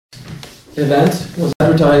event was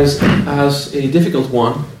advertised as a difficult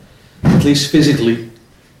one, at least physically,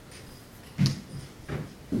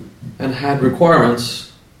 and had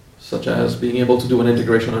requirements such as being able to do an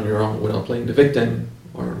integration on your own without playing the victim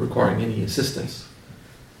or requiring any assistance.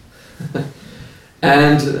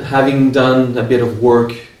 And having done a bit of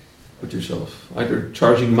work with yourself, either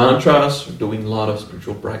charging mantras or doing a lot of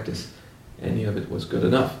spiritual practice, any of it was good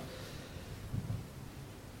enough.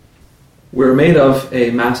 We're made of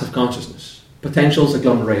a mass of consciousness, potentials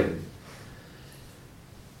agglomerated.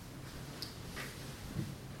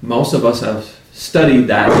 Most of us have studied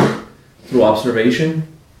that through observation,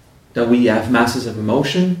 that we have masses of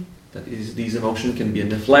emotion, that these emotions can be in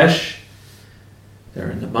the flesh, they're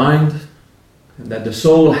in the mind, and that the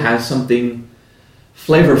soul has something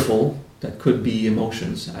flavorful that could be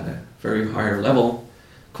emotions at a very higher level,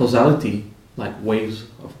 causality, like waves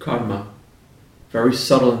of karma, very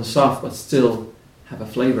subtle and soft, but still have a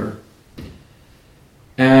flavor.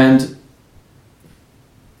 And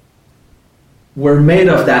we're made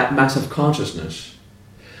of that mass of consciousness.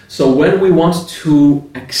 So when we want to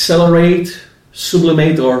accelerate,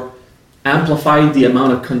 sublimate, or amplify the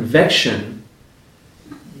amount of convection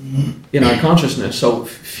in our consciousness, so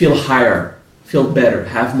feel higher, feel better,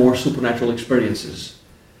 have more supernatural experiences,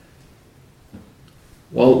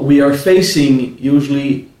 well, we are facing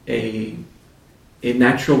usually a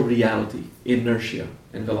natural reality, inertia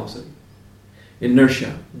and velocity.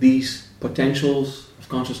 Inertia, these potentials of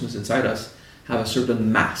consciousness inside us have a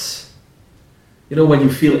certain mass. You know, when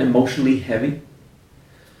you feel emotionally heavy,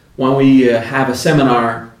 when we have a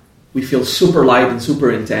seminar, we feel super light and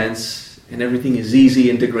super intense, and everything is easy,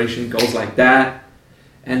 integration goes like that,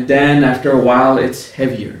 and then after a while it's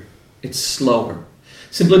heavier, it's slower.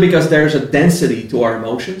 Simply because there's a density to our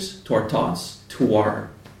emotions, to our thoughts, to our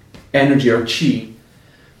energy, our chi,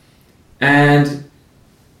 and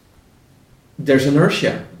there's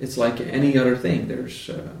inertia. It's like any other thing.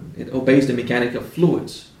 It obeys the mechanic of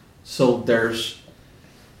fluids. So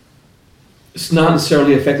it's not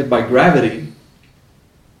necessarily affected by gravity,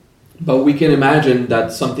 but we can imagine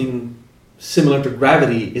that something similar to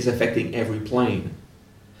gravity is affecting every plane.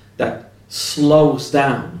 That slows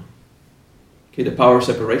down. Okay, the power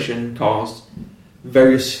separation caused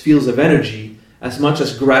various fields of energy, as much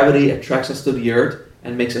as gravity attracts us to the earth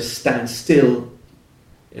and makes us stand still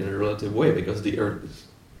in a relative way, because the earth is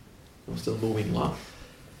still moving a lot.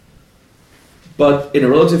 But in a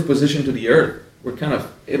relative position to the earth, we're kind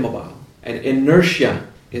of immobile. And inertia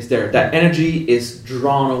is there. That energy is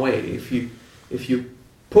drawn away. If you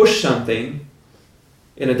push something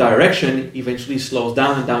in a direction, eventually slows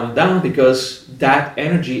down and down and down, because that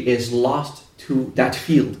energy is lost to that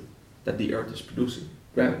field that the earth is producing,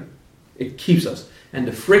 gravity. It keeps us. And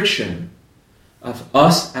the friction of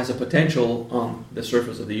us as a potential on the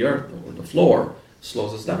surface of the earth or the floor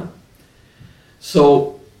slows us down.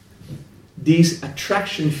 So these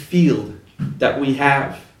attraction field that we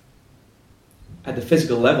have at the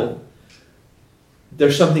physical level,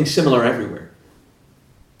 there's something similar everywhere.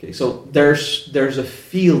 Okay, so there's a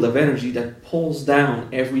field of energy that pulls down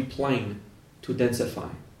every plane to densify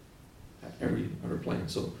at every other plane.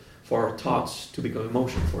 So for our thoughts to become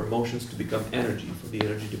emotion, for emotions to become energy, for the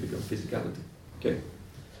energy to become physicality. Okay.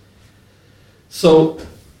 So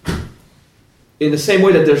in the same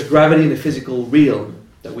way that there's gravity in the physical realm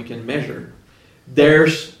that we can measure,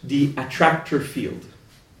 there's the attractor field.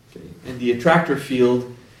 Okay. And the attractor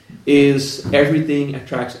field is everything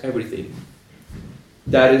attracts everything.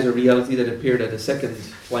 That is a reality that appeared at the second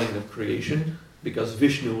plane of creation, because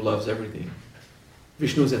Vishnu loves everything.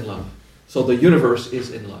 Vishnu is in love. So the universe is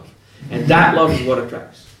in love. And that love is what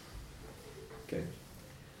attracts. Okay.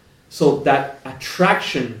 So that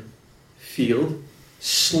attraction field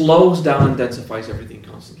slows down and densifies everything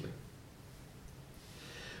constantly.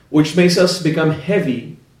 Which makes us become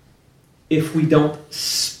heavy if we don't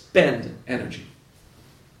spend energy.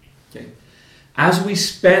 Okay. As we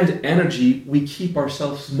spend energy, we keep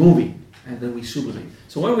ourselves moving, and then we sublimate.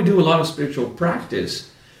 So when we do a lot of spiritual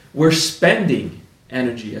practice, we're spending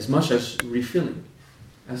energy as much as refilling,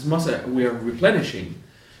 as much as we are replenishing.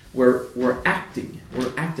 We're acting,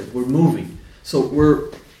 we're active, we're moving. So we're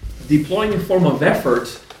deploying a form of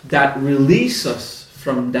effort that releases us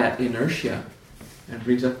from that inertia and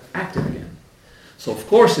brings us active again. So of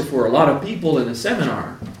course, if we're a lot of people in a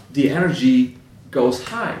seminar, the energy goes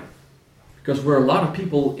high, because we're a lot of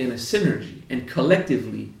people in a synergy, and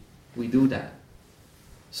collectively we do that.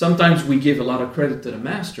 Sometimes we give a lot of credit to the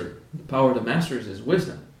master. The power of the master is his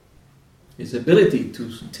wisdom, his ability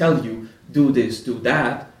to tell you, do this, do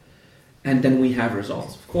that, and then we have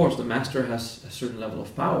results. Of course, the master has a certain level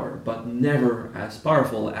of power, but never as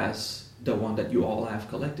powerful as the one that you all have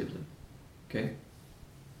collectively. Okay?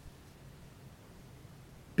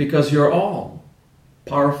 Because you're all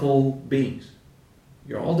powerful beings.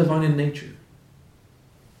 You're all divine in nature.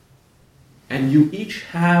 And you each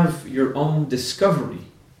have your own discovery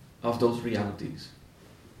of those realities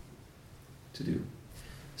to do.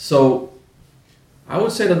 So, I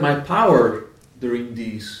would say that my power during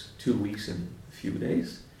these 2 weeks and a few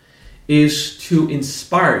days is to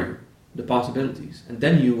inspire you the possibilities. And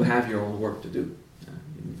then you have your own work to do.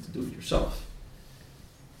 You need to do it yourself.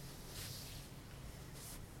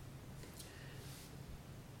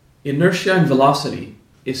 Inertia and velocity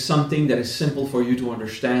is something that is simple for you to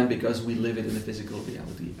understand because we live it in the physical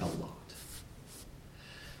reality a lot.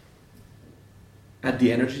 At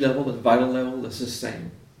the energy level, at the vital level, it's the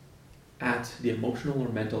same. At the emotional or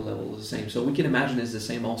mental level, it's the same. So we can imagine it's the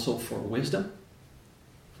same also for wisdom,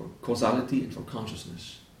 for causality, and for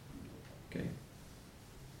consciousness. Okay.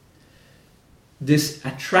 This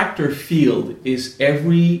attractor field is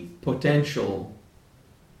every potential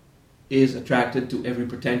is attracted to every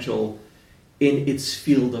potential in its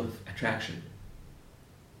field of attraction.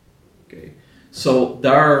 Okay. So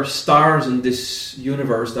there are stars in this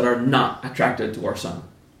universe that are not attracted to our sun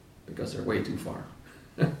because they're way too far.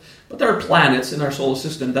 But there are planets in our solar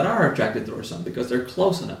system that are attracted to our sun because they're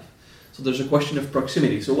close enough. So there's a question of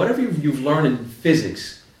proximity. So whatever you've learned in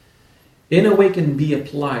physics, in a way can be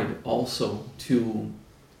applied also to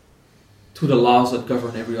the laws that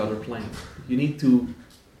govern every other plane. You need to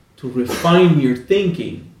refine your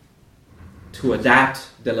thinking to adapt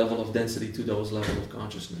the level of density to those levels of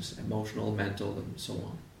consciousness, emotional, mental, and so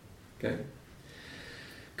on. Okay?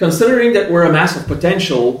 Considering that we're a mass of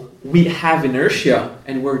potential, we have inertia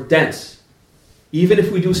and we're dense. Even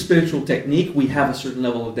if we do spiritual technique, we have a certain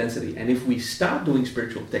level of density. And if we stop doing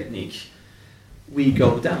spiritual technique, we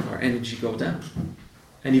go down, our energy goes down.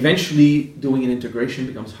 And eventually doing an integration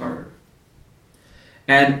becomes harder.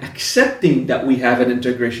 And accepting that we have an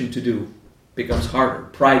integration to do becomes harder.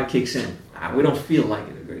 Pride kicks in. We don't feel like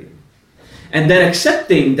integrating. And then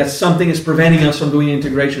accepting that something is preventing us from doing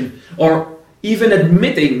integration, or even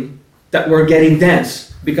admitting that we're getting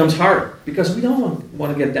dense, becomes harder. Because we don't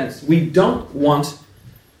want to get dense. We don't want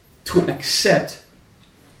to accept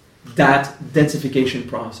that densification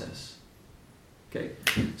process. Okay,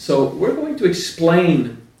 so we're going to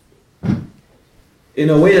explain in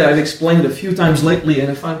a way that I've explained a few times lately, and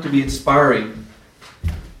I find it to be inspiring.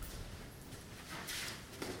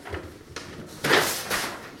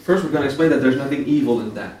 First, we're going to explain that there's nothing evil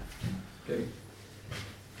in that. Okay,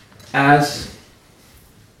 as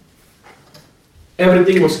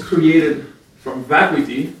everything was created from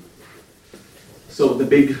vacuity, so the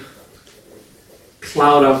big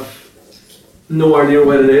cloud of no idea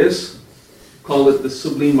what it is, call it the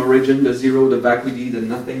sublime origin, the zero, the vacuity, the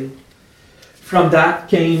nothing. From that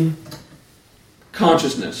came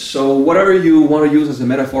consciousness. So whatever you want to use as a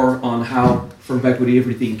metaphor on how from vacuity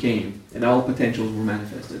everything came and all potentials were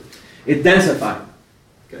manifested. It densified.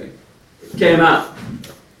 Okay, it came out.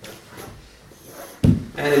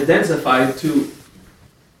 And it densified to,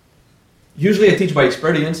 usually I teach by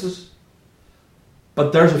experiences,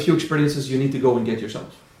 but there's a few experiences you need to go and get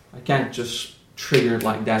yourself. I can't just trigger it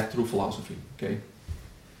like that through philosophy. Okay.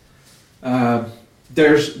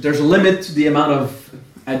 There's a limit to the amount of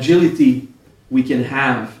agility we can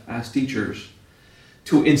have as teachers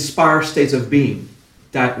to inspire states of being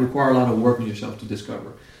that require a lot of work on yourself to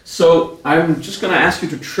discover. So I'm just going to ask you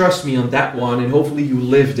to trust me on that one, and hopefully you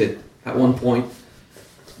lived it at one point.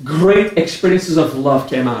 Great experiences of love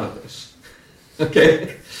came out of this.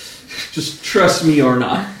 Okay? Just trust me or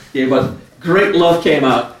not. Okay, but great love came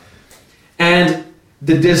out. And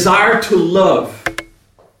the desire to love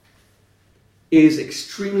is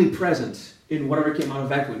extremely present in whatever came out of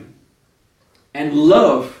vacuity. And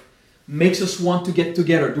love makes us want to get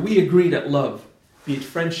together. Do we agree that love, be it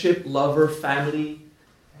friendship, lover, family,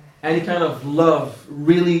 any kind of love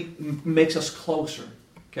really makes us closer?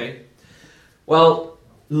 Okay? Well,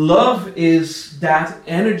 love is that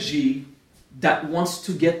energy that wants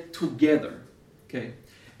to get together. Okay?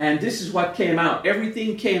 And this is what came out.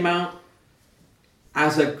 Everything came out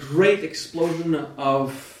as a great explosion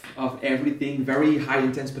of everything, very high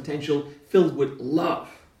intense potential, filled with love.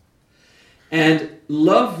 And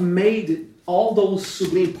love made all those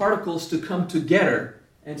sublime particles to come together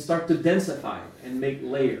and start to densify and make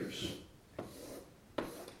layers.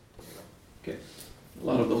 Okay, a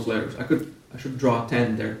lot of those layers. I should draw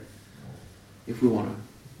 10 there if we want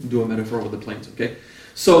to do a metaphor with the planes. Okay,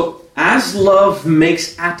 so as love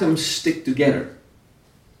makes atoms stick together,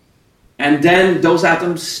 and then those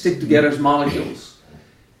atoms stick together as molecules,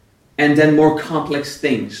 and then more complex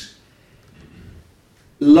things.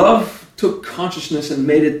 love took consciousness and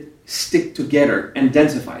made it stick together and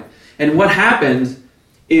densified. And what happened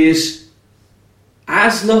is,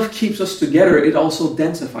 as love keeps us together, it also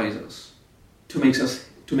densifies us to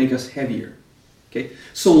make us heavier. Okay?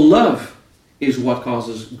 So love is what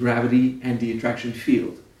causes gravity and the attraction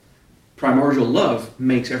field. Primordial love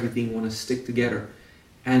makes everything want to stick together.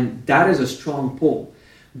 And that is a strong pull.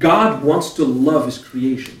 God wants to love His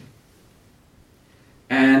creation.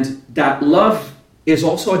 And that love is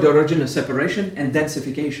also at the origin of separation and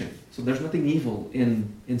densification. So there's nothing evil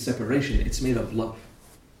in separation. It's made of love.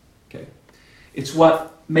 Okay? It's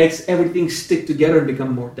what makes everything stick together and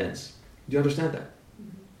become more dense. Do you understand that?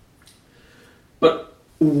 But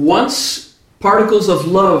once particles of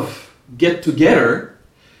love get together,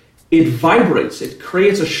 it vibrates. It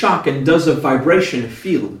creates a shock and does a vibration, a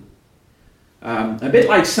field. A bit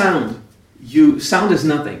like sound. Sound is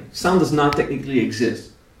nothing. Sound does not technically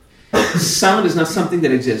exist. Sound is not something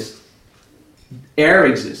that exists. Air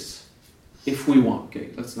exists, if we want.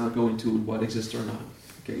 Okay, let's not go into what exists or not.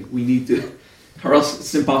 Okay, we need to, or else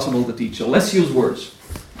it's impossible to teach. So let's use words,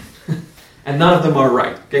 and none of them are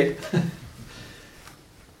right. Okay.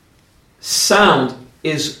 Sound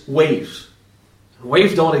is waves.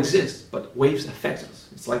 Waves don't exist, but waves affect us.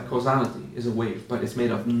 It's like causality is a wave, but it's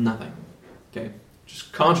made of nothing. Okay,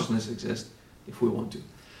 just consciousness exists if we want to.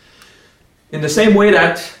 In the same way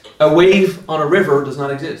that a wave on a river does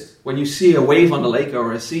not exist. When you see a wave on the lake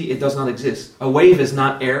or a sea, it does not exist. A wave is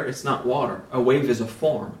not air, it's not water. A wave is a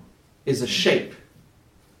form, is a shape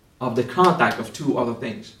of the contact of two other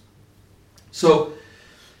things. So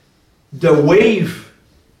the wave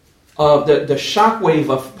of the shock wave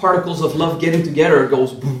of particles of love getting together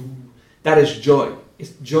goes boom. That is joy.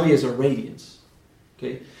 Joy is a radiance.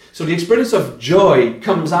 Okay? So the experience of joy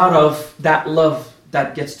comes out of that love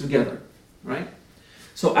that gets together. Right?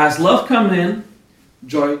 So as love comes in,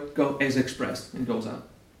 joy is expressed and goes out.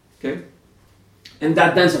 Okay? And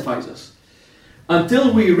that densifies us.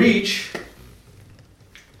 Until we reach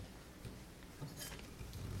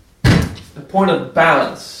a point of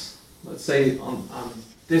balance. Let's say on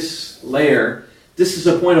this layer, this is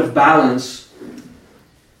a point of balance,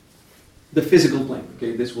 the physical plane.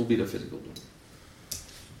 Okay, this will be the physical plane.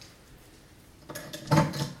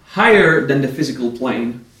 Higher than the physical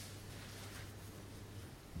plane,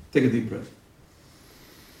 take a deep breath.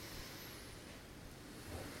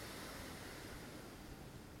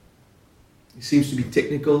 It seems to be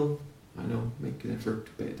technical. I know, make an effort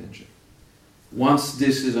to pay attention. Once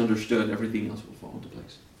this is understood, everything else will fall into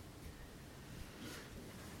place.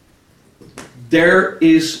 There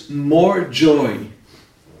is more joy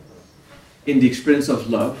in the experience of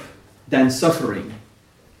love than suffering,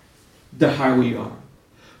 the higher we are.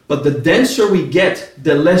 But the denser we get,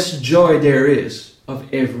 the less joy there is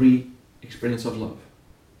of every experience of love.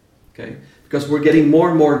 Okay? Because we're getting more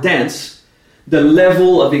and more dense, the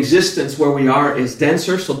level of existence where we are is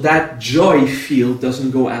denser, so that joy field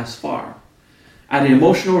doesn't go as far. At an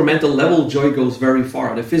emotional or mental level, joy goes very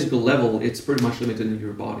far. At a physical level, it's pretty much limited in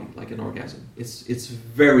your body, like an orgasm. It's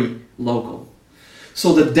very local.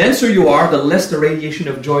 So the denser you are, the less the radiation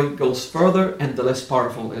of joy goes further and the less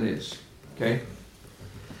powerful it is. Okay?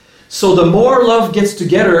 So the more love gets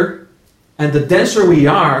together and the denser we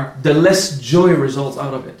are, the less joy results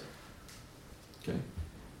out of it. Okay?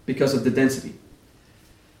 Because of the density.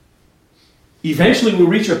 Eventually we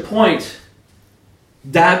reach a point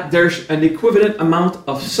that there's an equivalent amount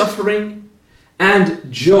of suffering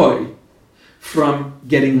and joy from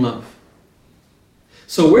getting love.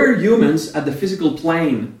 So we're humans at the physical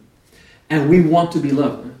plane and we want to be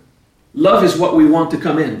loved. Love is what we want to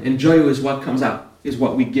come in and joy is what comes out, is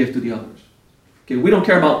what we give to the others. Okay, we don't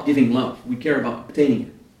care about giving love, we care about obtaining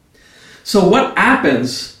it. So what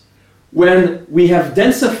happens when we have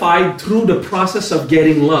densified through the process of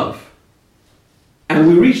getting love and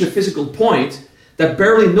we reach a physical point that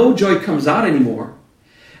barely no joy comes out anymore,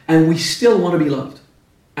 and we still want to be loved,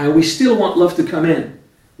 and we still want love to come in,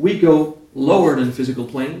 we go lower than the physical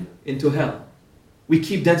plane into hell. We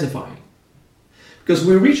keep densifying. Because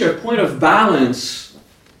we reach a point of balance,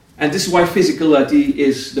 and this is why physicality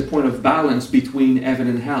is the point of balance between heaven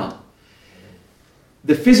and hell.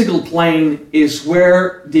 The physical plane is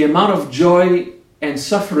where the amount of joy and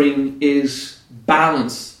suffering is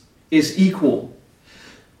balanced, is equal.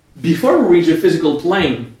 Before we reach a physical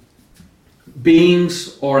plane,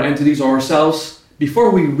 beings or entities or ourselves,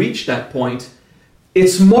 before we reach that point,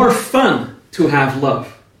 it's more fun to have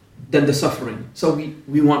love than the suffering. So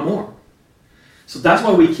we want more. So that's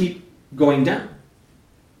why we keep going down.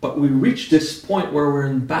 But we reach this point where we're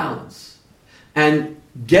in balance. And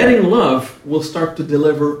getting love will start to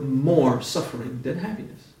deliver more suffering than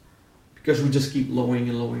happiness. Because we just keep lowering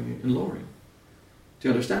and lowering and lowering. Do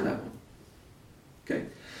you understand that one? Okay.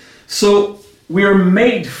 So we are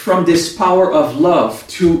made from this power of love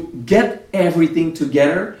to get everything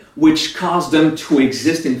together, which caused them to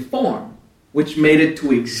exist in form, which made it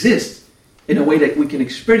to exist in a way that we can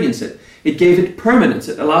experience it. It gave it permanence.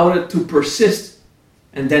 It allowed it to persist.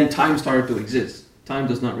 And then time started to exist. Time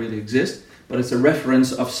does not really exist, but it's a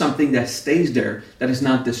reference of something that stays there, that is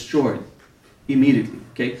not destroyed immediately.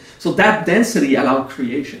 Okay? So that density allowed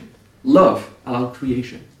creation. Love allowed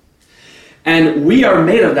creation. And we are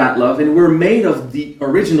made of that love, and we're made of the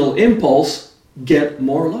original impulse, get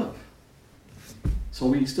more love. So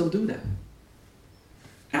we still do that.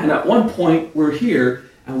 And at one point, we're here,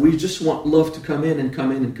 and we just want love to come in and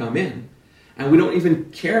come in and come in. And we don't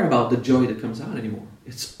even care about the joy that comes out anymore.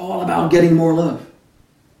 It's all about getting more love.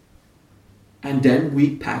 And then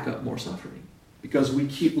we pack up more suffering, because we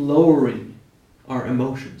keep lowering our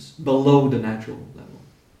emotions below the natural level.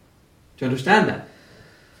 Do you understand that?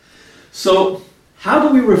 So, how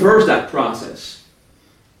do we reverse that process?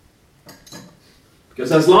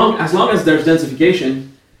 Because as long as there's densification,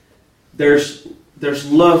 there's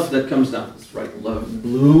love that comes down. Let's write love in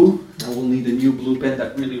blue. I will need a new blue pen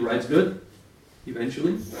that really writes good,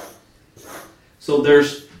 eventually. So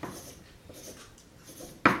there's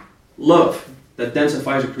love that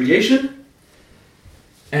densifies a creation,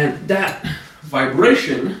 and that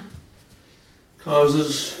vibration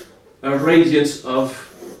causes a radiance of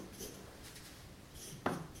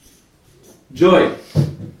joy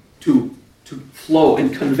to flow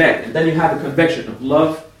and convect. And then you have a convection of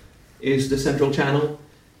love is the central channel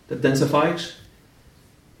that densifies.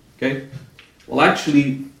 Okay? Well,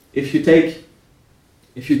 actually, if you take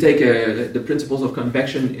the principles of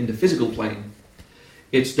convection in the physical plane,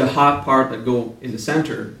 it's the hot part that go in the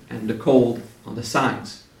center and the cold on the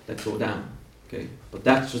sides that go down. Okay? But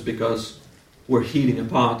that's just because we're heating a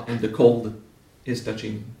pot and the cold is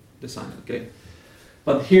touching the side. Okay?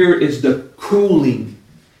 But here is the cooling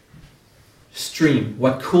stream.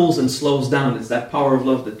 What cools and slows down is that power of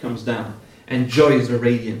love that comes down. And joy is the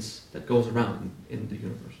radiance that goes around in the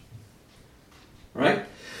universe. Alright?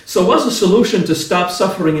 So what's the solution to stop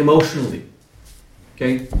suffering emotionally?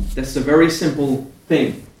 Okay? That's a very simple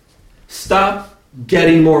thing. Stop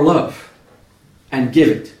getting more love and give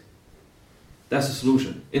it. That's the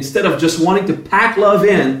solution. Instead of just wanting to pack love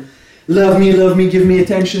in, love me, give me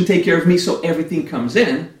attention, take care of me, so everything comes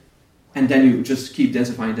in, and then you just keep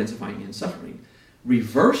densifying and suffering.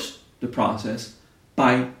 Reverse the process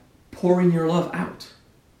by pouring your love out.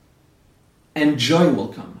 And joy will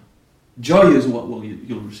come. Joy is what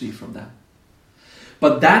you'll receive from that.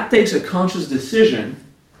 But that takes a conscious decision,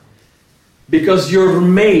 because you're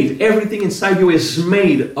made, everything inside you is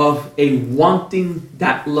made of a wanting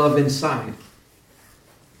that love inside.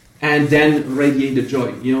 And then radiate the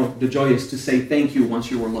joy. You know, the joy is to say thank you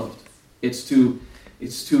once you were loved. It's to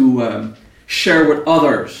share with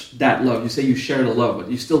others that love. You say you share the love,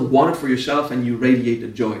 but you still want it for yourself, and you radiate the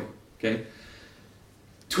joy. Okay?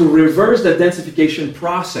 To reverse the densification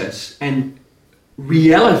process and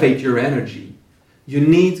re-elevate your energy, you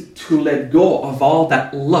need to let go of all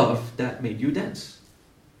that love that made you dense.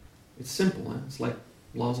 It's simple, huh? It's like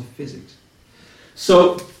laws of physics.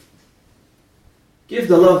 So, give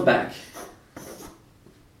the love back.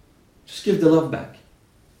 Just give the love back.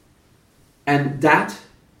 And that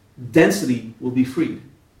density will be freed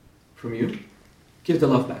from you. Give the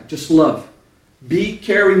love back. Just love. Be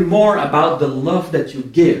caring more about the love that you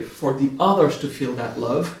give for the others to feel that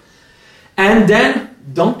love. And then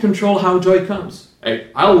don't control how joy comes.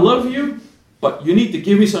 Hey, I'll love you, but you need to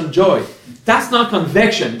give me some joy. That's not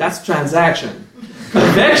convection, that's transaction.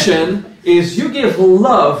 Convection is you give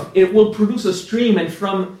love, it will produce a stream, and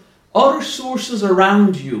from other sources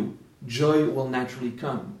around you, joy will naturally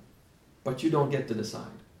come. But you don't get to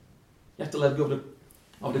decide. You have to let go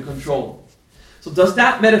of the control. So does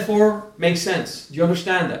that metaphor make sense? Do you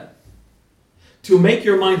understand that? To make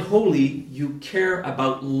your mind holy, you care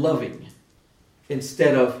about loving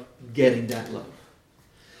instead of getting that love.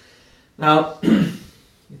 Now,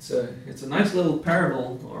 it's a nice little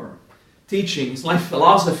parable or teaching. It's like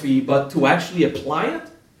philosophy, but to actually apply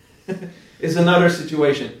it is another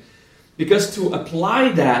situation. Because to apply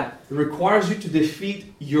that requires you to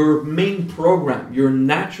defeat your main program, your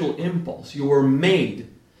natural impulse. You were made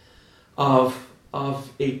of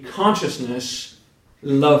a consciousness,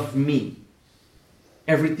 love me.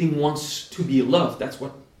 Everything wants to be loved. That's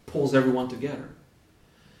what pulls everyone together.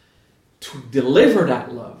 To deliver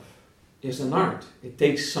that love is an art. It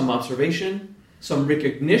takes some observation, some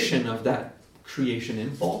recognition of that creation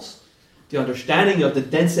impulse, the understanding of the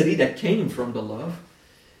density that came from the love,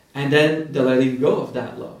 and then the letting go of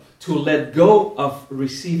that love. To let go of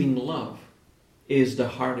receiving love is the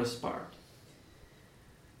hardest part.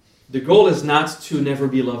 The goal is not to never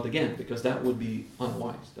be loved again, because that would be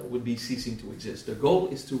unwise. That would be ceasing to exist. The goal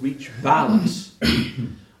is to reach balance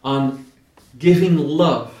on giving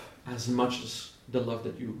love as much as the love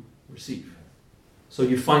that you receive. So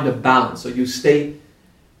you find a balance. So you stay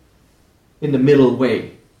in the middle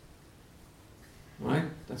way. Right?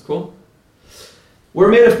 That's cool. We're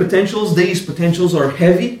made of potentials. These potentials are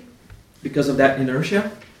heavy because of that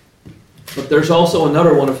inertia. But there's also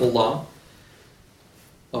another wonderful law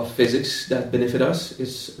of physics that benefit us,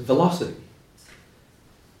 is velocity.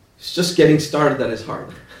 It's just getting started that is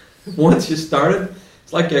hard. Once you started,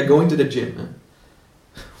 it's like going to the gym. Man.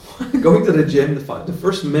 Going to the gym, the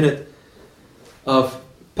first minute of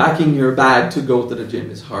packing your bag to go to the gym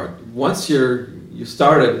is hard. Once you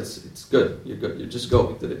started, it's good. You're good. You're just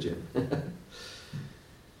going to the gym.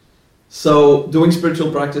 So doing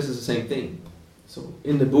spiritual practice is the same thing. So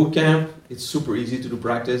in the boot camp, it's super easy to do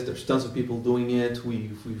practice. There's tons of people doing it. We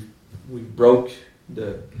broke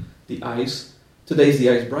the ice. Today's the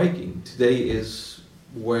ice breaking. Today is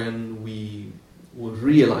when we will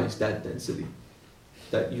realize that density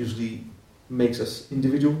that usually makes us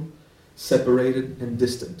individual, separated, and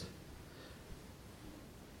distant.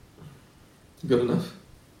 Good enough?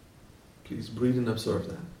 Please breathe and observe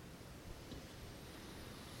that.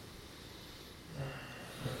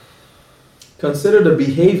 Consider the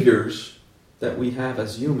behaviors that we have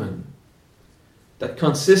as human that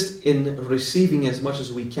consist in receiving as much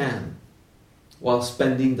as we can while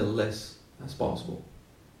spending the less as possible.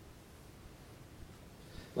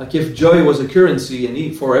 Like if joy was a currency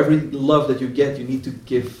and for every love that you get, you need to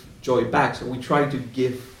give joy back. So we try to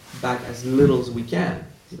give back as little as we can.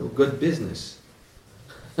 Good business.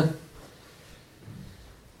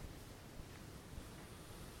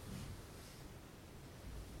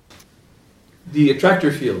 The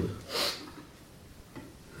attractor field.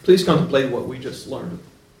 Please contemplate what we just learned.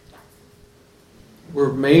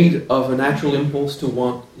 We're made of a natural impulse to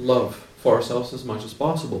want love for ourselves as much as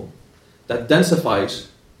possible. That densifies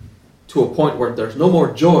to a point where there's no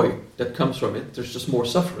more joy that comes from it. There's just more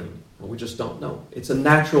suffering. And we just don't know. It's a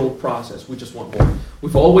natural process. We just want more.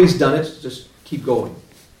 We've always done it. Just keep going.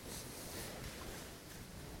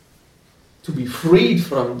 To be freed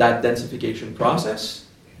from that densification process,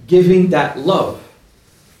 giving that love,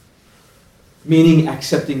 meaning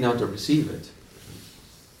accepting now to receive it,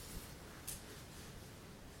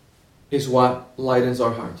 is what lightens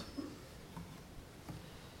our heart.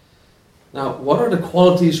 Now, what are the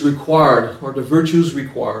qualities required, or the virtues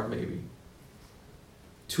required, maybe,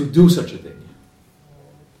 to do such a thing?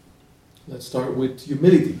 Let's start with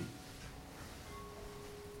humility.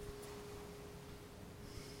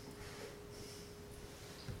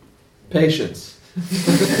 Patience.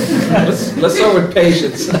 Let's start with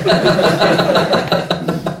patience.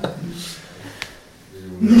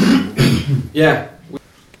 Yeah.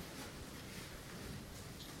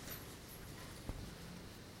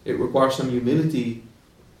 It requires some humility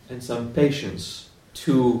and some patience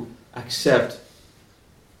to accept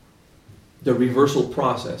the reversal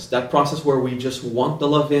process. That process where we just want the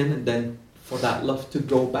love in and then for that love to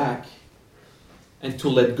go back and to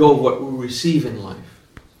let go of what we receive in life.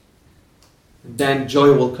 Then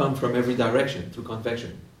joy will come from every direction through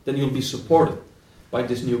convection. Then you'll be supported by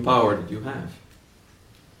this new power that you have.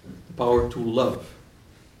 The power to love.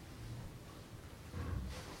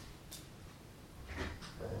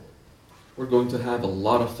 We're going to have a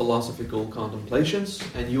lot of philosophical contemplations,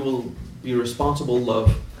 and you will be responsible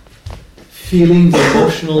of feeling the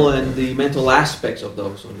emotional and the mental aspects of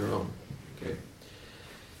those on your own. Okay.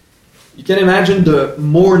 You can imagine the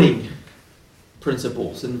mourning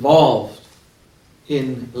principles involved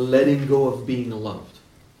in letting go of being loved.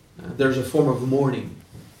 There's a form of mourning.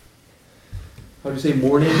 How do you say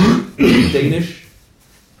mourning in Danish?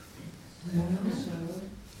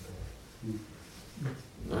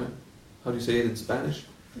 Right. How do you say it in Spanish?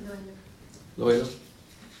 Loyal. So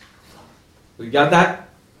you got that?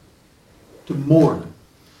 To mourn.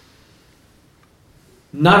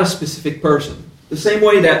 Not a specific person. The same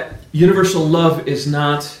way that universal love is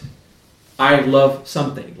not I love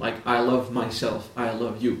something, like I love myself, I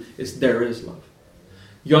love you. It's there is love.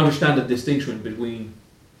 You understand the distinction between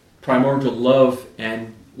primordial love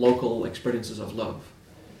and local experiences of love.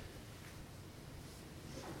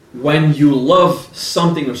 When you love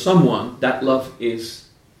something or someone, that love is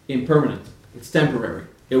impermanent. It's temporary.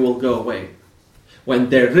 It will go away. When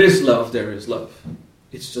there is love, there is love.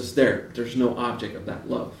 It's just there. There's no object of that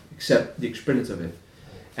love accept the experience of it.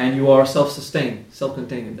 And you are self-sustained,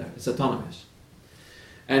 self-contained in that. It's autonomous.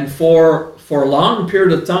 And for a long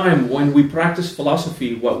period of time, when we practiced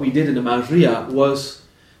philosophy, what we did in the Vajra was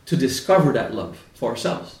to discover that love for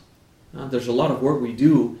ourselves. There's a lot of work we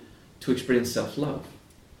do to experience self-love.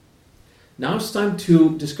 Now it's time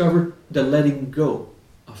to discover the letting go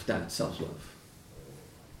of that self-love.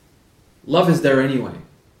 Love is there anyway.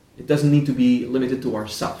 It doesn't need to be limited to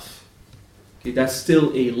ourself. Okay, that's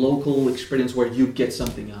still a local experience where you get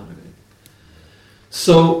something out of it.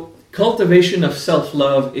 So, cultivation of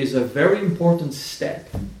self-love is a very important step.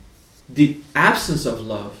 The absence of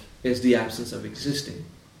love is the absence of existing,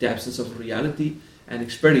 the absence of reality and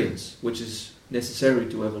experience, which is necessary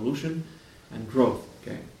to evolution and growth.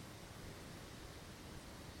 Okay.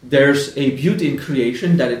 There's a beauty in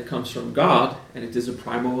creation that it comes from God, and it is a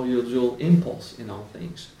primordial impulse in all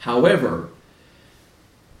things. However,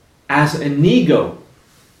 as an ego,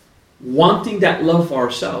 wanting that love for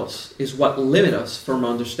ourselves is what limits us from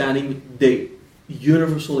understanding the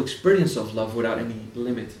universal experience of love without any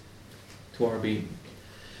limit to our being.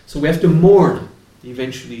 So we have to mourn,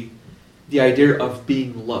 eventually, the idea of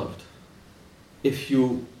being loved. If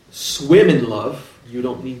you swim in love, you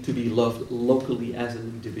don't need to be loved locally as an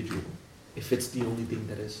individual, if it's the only thing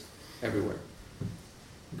that is everywhere.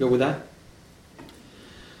 Go with that?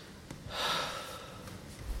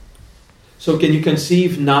 So can you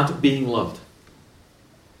conceive not being loved?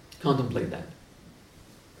 Contemplate that.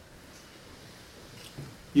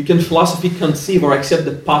 You can philosophy conceive or accept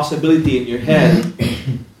the possibility in your head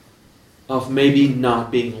of maybe not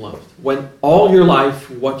being loved. When all your life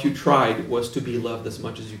what you tried was to be loved as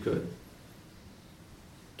much as you could.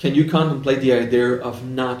 Can you contemplate the idea of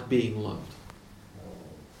not being loved?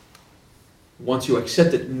 Once you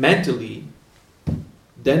accept it mentally,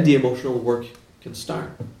 then the emotional work can start.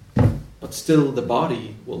 But still the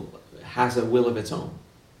body has a will of its own.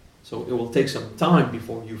 So it will take some time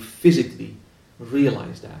before you physically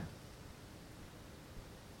realize that.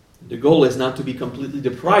 The goal is not to be completely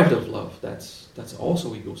deprived of love. That's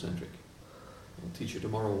also egocentric. I'll teach you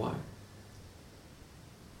tomorrow why.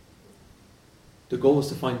 The goal is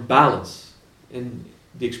to find balance in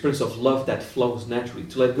the experience of love that flows naturally,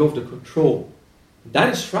 to let go of the control. That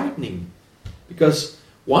is frightening, because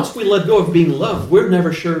once we let go of being loved, we're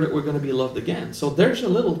never sure that we're going to be loved again. So there's a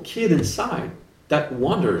little kid inside that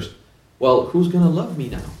wonders, well, who's going to love me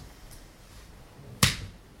now?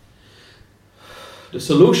 The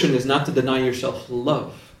solution is not to deny yourself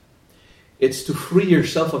love. It's to free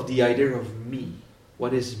yourself of the idea of me.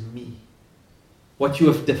 What is me? What you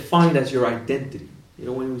have defined as your identity. You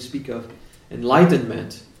know, when we speak of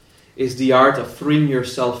enlightenment, is the art of freeing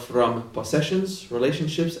yourself from possessions,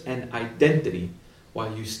 relationships, and identity.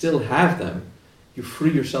 While you still have them, you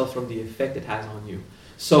free yourself from the effect it has on you.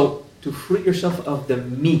 So, to free yourself of the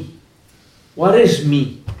me. What is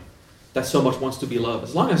me that so much wants to be loved?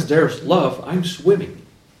 As long as there's love, I'm swimming.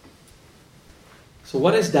 So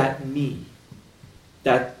what is that me?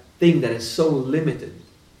 That thing that is so limited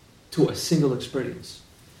to a single experience?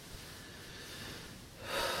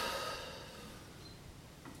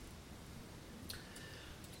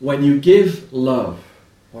 When you give love,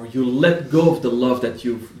 or you let go of the love that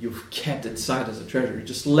you've kept inside as a treasure, you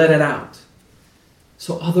just let it out.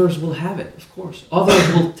 So others will have it, of course.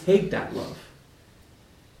 Others will take that love.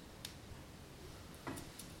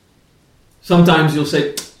 Sometimes you'll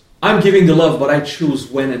say, I'm giving the love, but I choose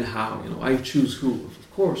when and how. You know, I choose who.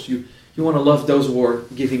 Of course, you want to love those who are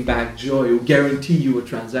giving back joy, who guarantee you a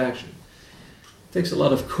transaction. It takes a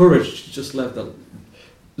lot of courage to just let the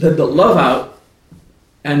love out,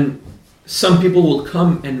 and some people will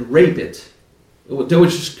come and rape it. They will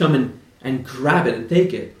just come and grab it and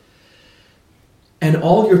take it. And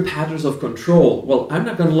all your patterns of control, well, I'm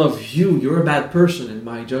not going to love you, you're a bad person in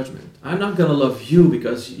my judgment. I'm not going to love you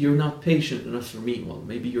because you're not patient enough for me. Well,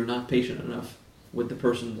 maybe you're not patient enough with the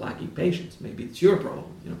person lacking patience. Maybe it's your problem.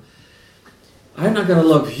 You know, I'm not going to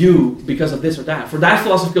love you because of this or that. For that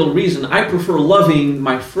philosophical reason, I prefer loving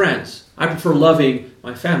my friends. I prefer loving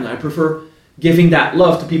my family. I prefer giving that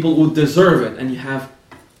love to people who deserve it. And you have,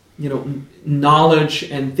 knowledge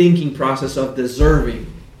and thinking process of deserving.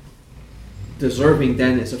 Deserving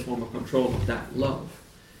then is a form of control of that love.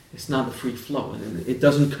 It's not a free flow. And it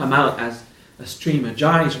doesn't come out as a stream, a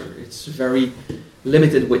geyser. It's very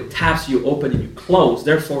limited with taps you open and you close.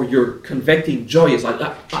 Therefore, your convecting joy is like,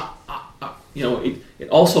 it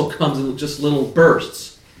also comes in just little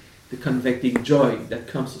bursts. The convecting joy that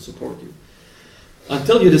comes to support you.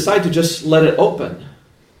 Until you decide to just let it open.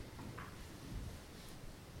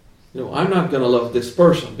 I'm not going to love this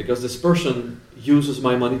person because this person uses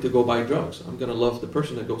my money to go buy drugs. I'm going to love the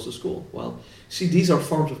person that goes to school. Well, see, these are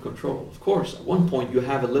forms of control. Of course, at one point you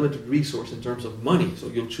have a limited resource in terms of money, so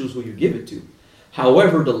you'll choose who you give it to.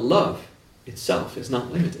 However, the love itself is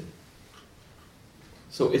not limited.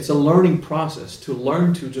 So it's a learning process to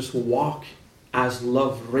learn to just walk as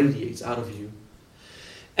love radiates out of you,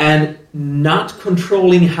 and not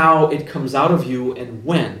controlling how it comes out of you and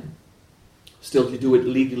when. Still, you do it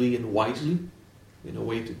legally and wisely, in a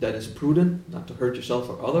way that is prudent, not to hurt yourself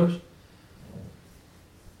or others.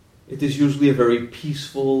 It is usually a very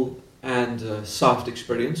peaceful and soft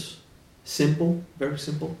experience. Simple, very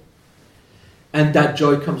simple. And that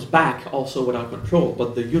joy comes back also without control,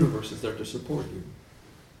 but the universe is there to support you.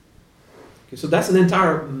 Okay, so that's an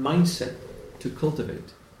entire mindset to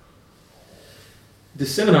cultivate. The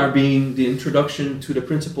seminar, being the introduction to the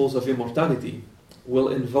principles of immortality, will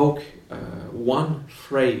invoke one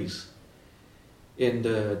phrase in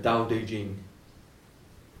the Tao Te Ching,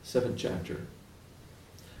 7th chapter.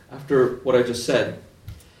 After what I just said,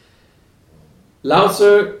 Lao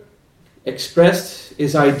Tzu expressed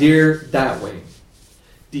his idea that way.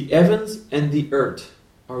 The heavens and the earth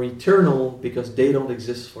are eternal because they don't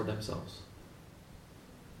exist for themselves.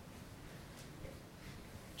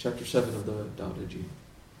 Chapter 7 of the Tao Te Ching.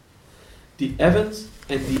 The heavens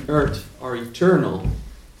and the earth are eternal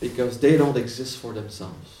because they don't exist for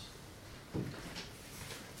themselves.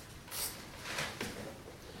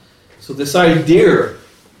 So this idea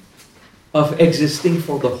of existing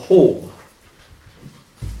for the whole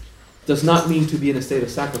does not mean to be in a state of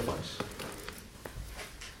sacrifice.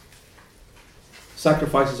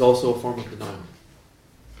 Sacrifice is also a form of denial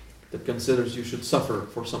that considers you should suffer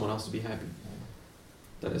for someone else to be happy.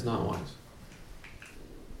 That is not wise.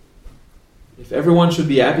 If everyone should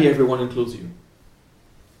be happy, everyone includes you.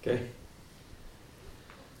 Okay?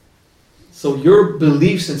 So your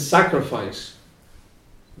beliefs in sacrifice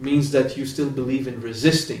means that you still believe in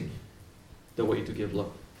resisting the way to give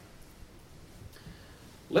love.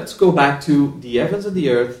 Let's go back to the heavens and the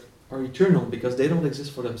earth are eternal because they don't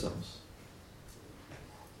exist for themselves.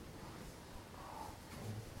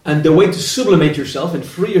 And the way to sublimate yourself and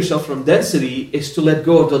free yourself from density is to let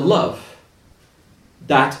go of the love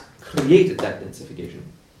that created that densification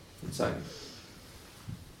inside you.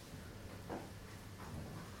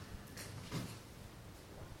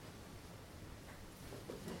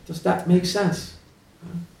 Does that make sense?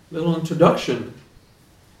 Little introduction.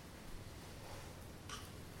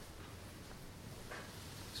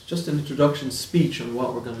 It's just an introduction speech on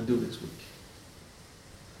what we're going to do this week.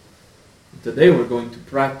 Today we're going to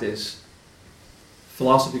practice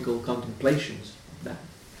philosophical contemplations of that.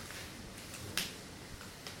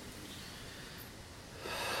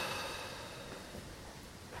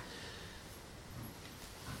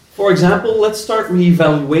 For example, let's start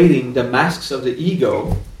reevaluating the masks of the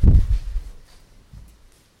ego.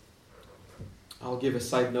 I'll give a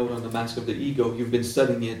side note on the mask of the ego. You've been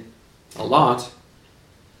studying it a lot.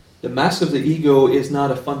 The mask of the ego is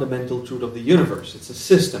not a fundamental truth of the universe. It's a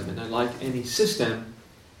system, and like any system,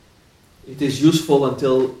 it is useful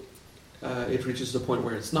until it reaches the point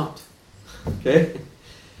where it's not. Okay?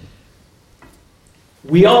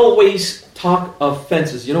 We always talk of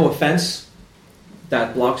fences. You know a fence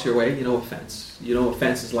that blocks your way? You know a fence. You know a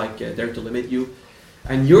fence is like there to limit you.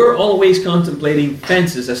 And you're always contemplating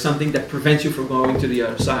fences as something that prevents you from going to the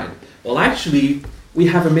other side. Well, actually, we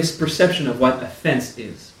have a misperception of what a fence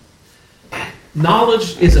is.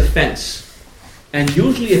 Knowledge is a fence. And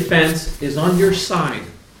usually a fence is on your side,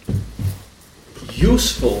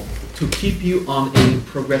 useful to keep you on a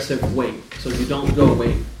progressive way, so you don't go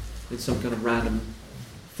away in some kind of random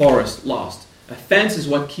forest lost. A fence is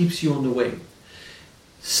what keeps you on the way.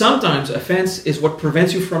 Sometimes a fence is what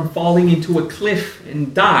prevents you from falling into a cliff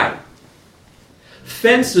and die.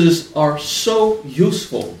 Fences are so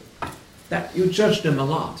useful that you judge them a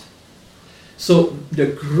lot. So the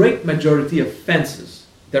great majority of fences,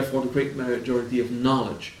 therefore the great majority of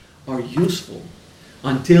knowledge, are useful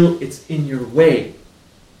until it's in your way.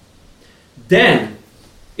 Then,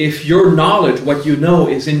 if your knowledge, what you know,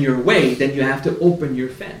 is in your way, then you have to open your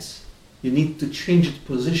fence. You need to change its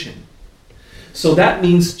position. So that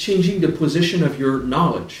means changing the position of your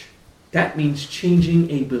knowledge. That means changing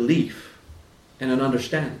a belief and an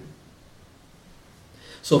understanding.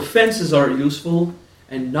 So fences are useful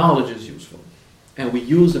and knowledge is useful. And we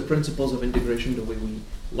use the principles of integration the way we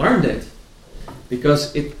learned it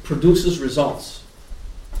because it produces results.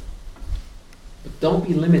 But don't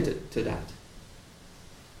be limited to that.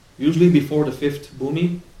 Usually before the fifth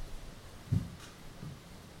bhumi,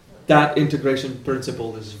 that integration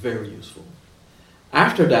principle is very useful.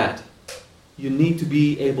 After that, You need to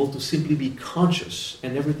be able to simply be conscious,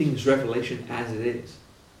 and everything is revelation as it is.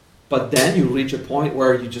 But then you reach a point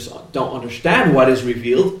where you just don't understand what is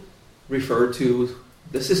revealed. Refer to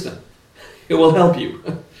the system. It will help you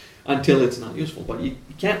until it's not useful. But you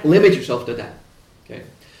can't limit yourself to that. Okay?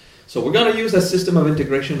 So we're going to use that system of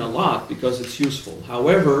integration a lot because it's useful.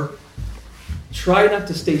 However, try not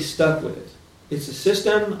to stay stuck with it. It's a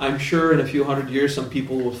system. I'm sure in a few hundred years some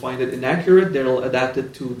people will find it inaccurate. They'll adapt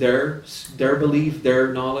it to their belief,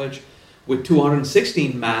 their knowledge, with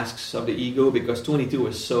 216 masks of the ego, because 22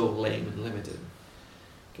 is so lame and limited.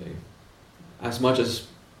 Okay, as much as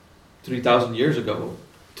 3,000 years ago,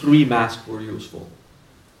 3 masks were useful.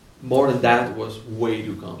 More than that was way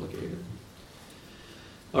too complicated.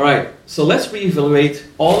 All right, so let's reevaluate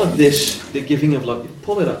all of this, the giving of love.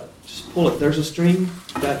 Pull it up. Just pull it. There's a string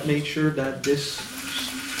that makes sure that this,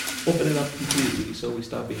 open it up completely so we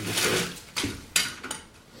stop being disturbed.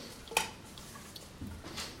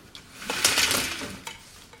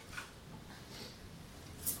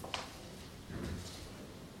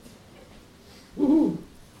 Woohoo!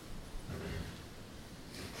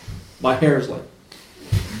 My hair is like...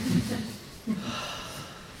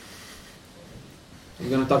 I'm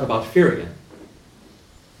going to talk about fear again.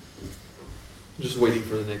 I'm just waiting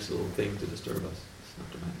for the next little thing to disturb us. It's not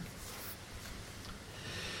dramatic.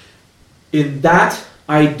 In that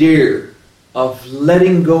idea of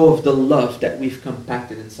letting go of the love that we've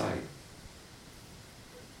compacted inside,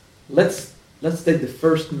 let's take the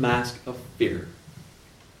first mask of fear.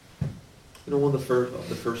 You know, one of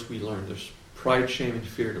the first we learned, there's pride, shame, and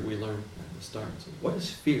fear that we learned at the start. So what is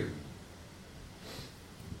fear?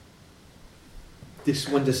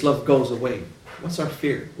 When this love goes away, what's our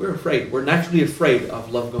fear? We're afraid. We're naturally afraid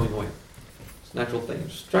of love going away. It's a natural thing.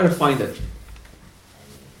 Just try to find it.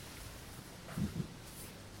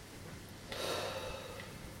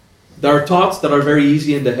 There are thoughts that are very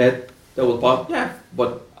easy in the head that will pop, yeah,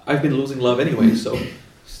 but I've been losing love anyway, so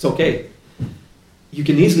it's okay. You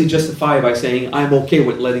can easily justify by saying, I'm okay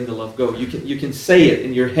with letting the love go. You can say it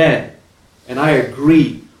in your head, and I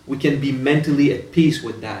agree. We can be mentally at peace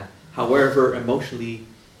with that. However, emotionally,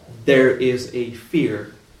 there is a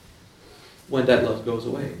fear when that love goes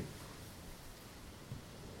away.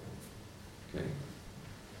 Okay.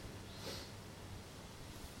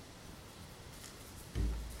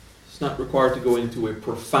 It's not required to go into a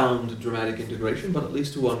profound dramatic integration, but at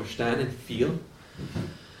least to understand and feel.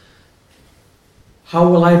 How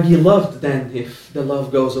will I be loved then if the love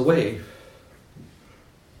goes away?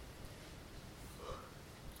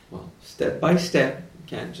 Well, step by step.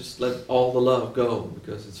 Can't just let all the love go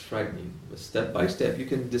because it's frightening. But step by step, you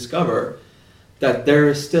can discover that there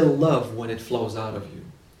is still love when it flows out of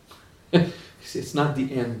you. It's not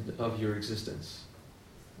the end of your existence.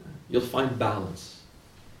 You'll find balance.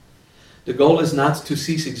 The goal is not to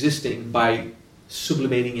cease existing by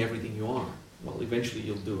sublimating everything you are. Well, eventually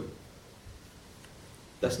you'll do it.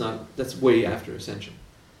 That's way after ascension.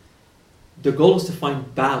 The goal is to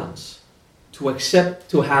find balance. To accept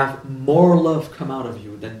to have more love come out of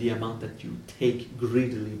you than the amount that you take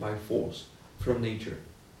greedily by force from nature.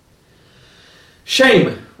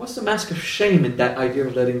 Shame. What's the mask of shame in that idea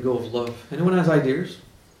of letting go of love? Anyone has ideas?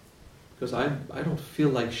 Because I don't feel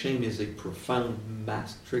like shame is a profound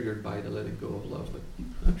mask triggered by the letting go of love, but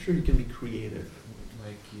I'm sure you can be creative.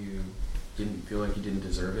 Like you didn't feel like you didn't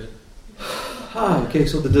deserve it? Okay,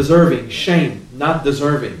 so the deserving. Shame, not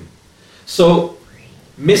deserving. So,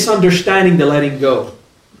 misunderstanding the letting go.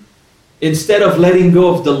 Instead of letting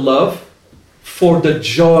go of the love for the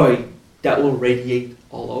joy that will radiate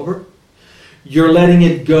all over, you're letting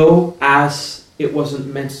it go as it wasn't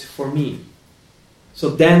meant for me. So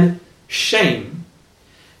then shame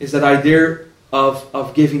is that idea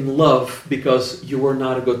of giving love because you were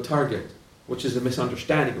not a good target, which is a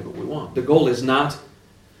misunderstanding of what we want. The goal is not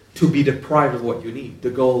to be deprived of what you need.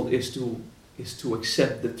 The goal is to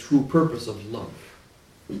accept the true purpose of love.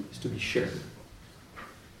 Is to be shared.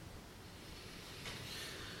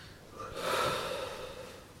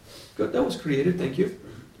 Good, that was creative, thank you.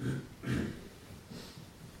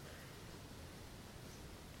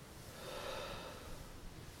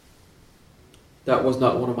 That was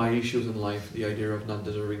not one of my issues in life, the idea of not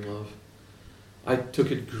deserving love. I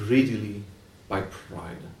took it greedily by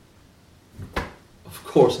pride. Of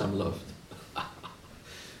course I'm loved.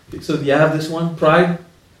 So do you have this one, pride?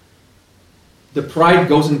 The pride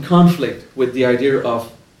goes in conflict with the idea of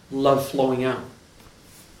love flowing out.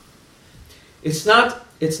 It's not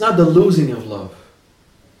the losing of love.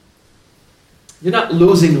 You're not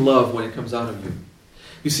losing love when it comes out of you.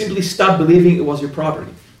 You simply stop believing it was your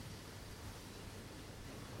property.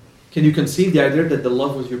 Can you conceive the idea that the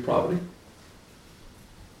love was your property?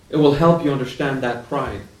 It will help you understand that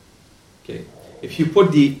pride. Okay. If you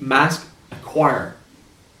put the mask acquire,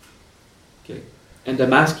 okay, and the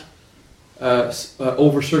mask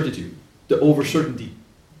over certitude, the over certainty,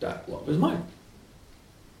 that love is mine.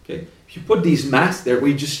 Okay. If you put these masks there,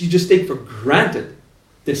 where you just take for granted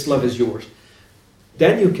this love is yours,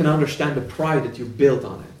 then you can understand the pride that you built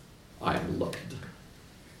on it. I am loved.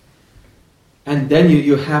 And then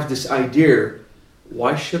you have this idea,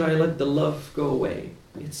 why should I let the love go away?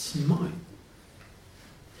 It's mine.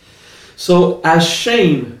 So as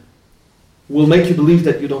shame will make you believe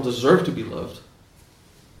that you don't deserve to be loved,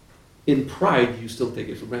 in pride you still take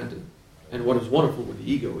it for granted. And what is wonderful with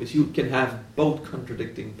the ego is you can have both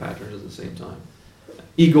contradicting patterns at the same time.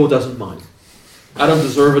 Ego doesn't mind. I don't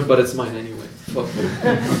deserve it, but it's mine anyway. Fuck you.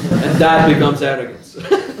 And that becomes arrogance.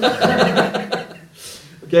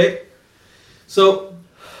 Okay? So,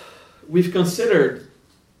 we've considered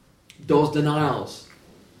those denials.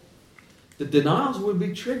 The denials will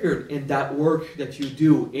be triggered in that work that you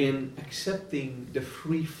do in accepting the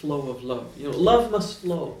free flow of love. Love must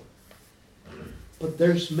flow. But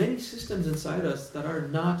there's many systems inside us that are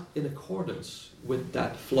not in accordance with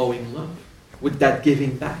that flowing love, with that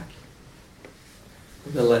giving back,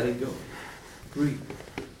 with the letting go. Breathe.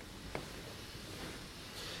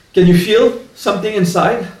 Can you feel something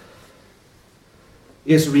inside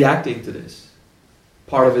is reacting to this?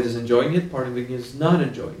 Part of it is enjoying it, part of it is not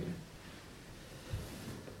enjoying it.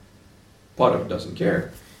 Part of it doesn't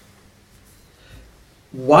care.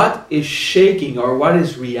 What is shaking or what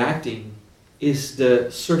is reacting is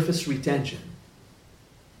the surface retention.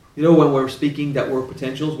 When we're speaking that we're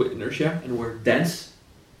potentials with inertia and we're dense,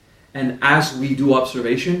 and as we do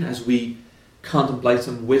observation, as we contemplate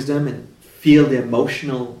some wisdom and feel the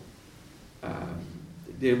emotional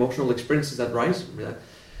experiences that rise from that,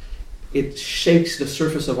 it shakes the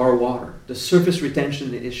surface of our water. The surface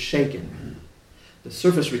retention is shaken. The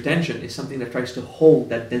surface retention is something that tries to hold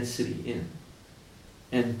that density in.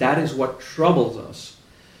 And that is what troubles us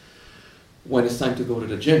when it's time to go to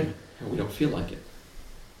the gym and we don't feel like it.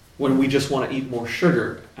 When we just want to eat more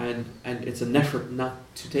sugar and it's an effort not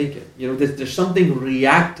to take it. There's something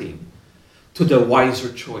reacting to the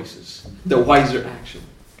wiser choices, the wiser action.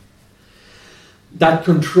 That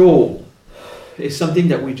control is something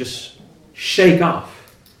that we just shake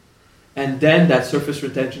off. And then that surface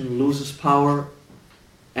retention loses power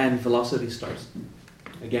and velocity starts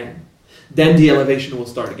again. Then the elevation will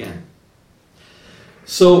start again.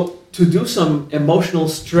 So to do some emotional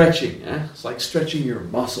stretching, it's like stretching your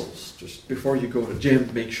muscles just before you go to the gym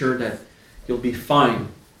to make sure that you'll be fine,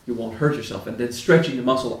 you won't hurt yourself, and then stretching the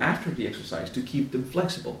muscle after the exercise to keep them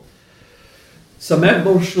flexible. Some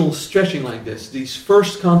emotional stretching like this, these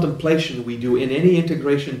first contemplation we do in any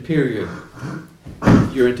integration period,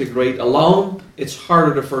 you integrate alone, it's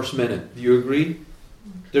harder the first minute. Do you agree?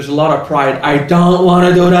 There's a lot of pride. I don't want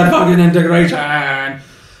to do that fucking integration.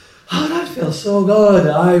 Oh, that feels so good.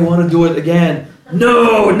 I want to do it again.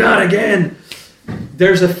 No, not again.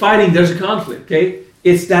 There's a fighting, there's a conflict, okay?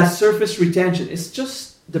 It's that surface retention. It's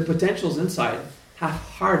just the potentials inside have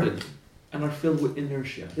hardened and are filled with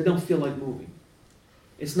inertia. They don't feel like moving.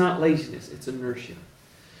 It's not laziness, it's inertia.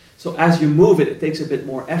 So as you move it, it takes a bit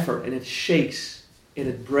more effort and it shakes and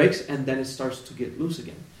it breaks and then it starts to get loose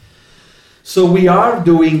again. So we are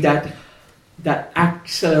doing that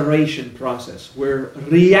acceleration process. We're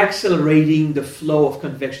reaccelerating the flow of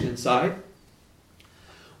conviction inside.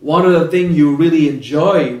 One of the things you really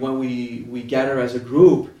enjoy when we gather as a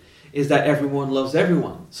group is that everyone loves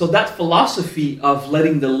everyone. So that philosophy of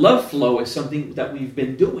letting the love flow is something that we've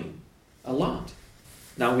been doing a lot.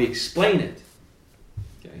 Now we explain it.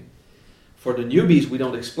 Okay? For the newbies, we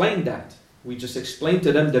don't explain that. We just explain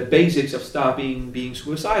to them the basics of stopping being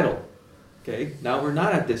suicidal. Okay? Now we're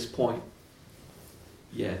not at this point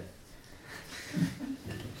yet.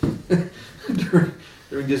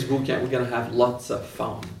 During this boot camp, we're going to have lots of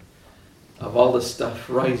fun of all the stuff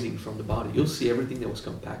rising from the body. You'll see everything that was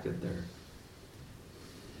compacted there.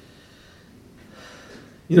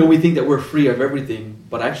 We think that we're free of everything,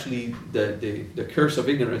 but actually the curse of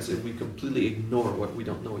ignorance is we completely ignore what we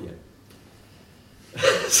don't know yet.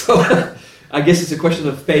 So I guess it's a question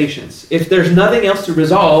of patience. If there's nothing else to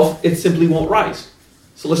resolve, it simply won't rise.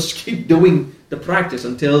 So let's keep doing the practice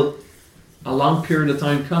until a long period of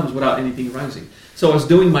time comes without anything rising. So I was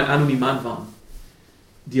doing my Anumi Manvan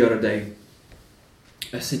the other day,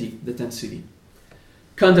 the 10th city,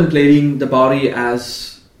 contemplating the body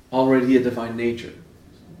as already a divine nature.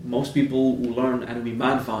 Most people who learn Anumi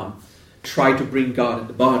Manvan try to bring God in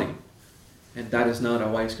the body. And that is not a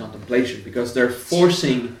wise contemplation because they're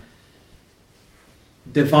forcing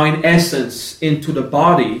divine essence into the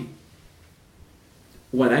body,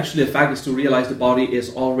 when actually the fact is to realize the body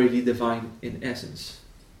is already divine in essence.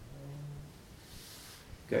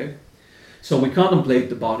 Okay? So we contemplate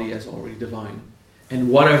the body as already divine. And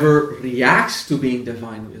whatever reacts to being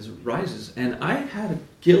divine rises. And I had a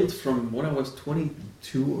guilt from when I was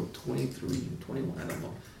 22 or 23, 21, I don't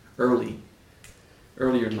know,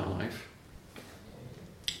 earlier in my life,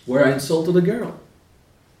 where I insulted a girl.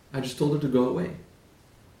 I just told her to go away.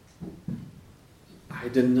 I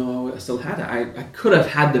didn't know I still had it. I could have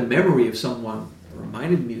had the memory of someone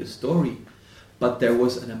reminded me the story, but there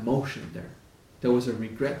was an emotion there. There was a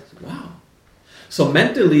regret. Wow. So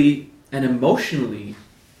mentally and emotionally,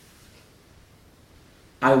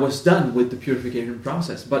 I was done with the purification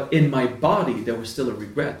process. But in my body, there was still a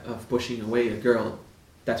regret of pushing away a girl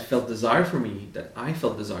that felt desire for me, that I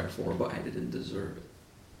felt desire for, but I didn't deserve it.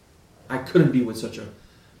 I couldn't be with such a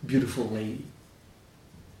beautiful lady.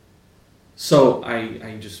 So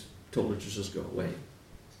I just told her to just go away.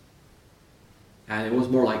 And it was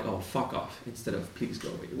more like, oh, fuck off, instead of please go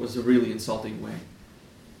away. It was a really insulting way.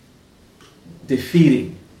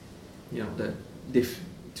 Defeating,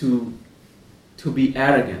 to be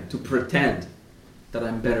arrogant, to pretend that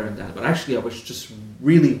I'm better than that. But actually I was just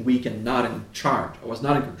really weak and not in charge. I was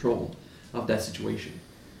not in control of that situation.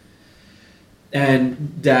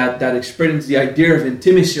 And that experience, the idea of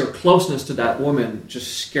intimacy or closeness to that woman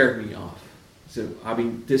just scared me off. So, I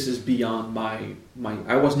mean, this is beyond my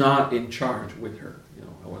I was not in charge with her.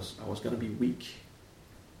 I was going to be weak.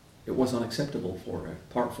 It was unacceptable for a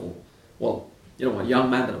powerful, a young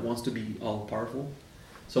man that wants to be all powerful.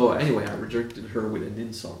 So anyway, I rejected her with an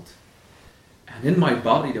insult. And in my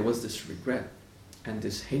body there was this regret and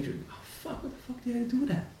this hatred. Oh fuck, what the fuck did I do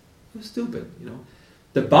that? It was stupid,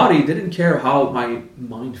 The body didn't care how my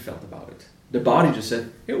mind felt about it. The body just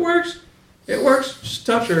said, it works, just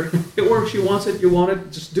touch her. It works, she wants it, you want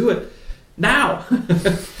it, just do it. Now!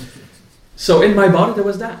 So in my body there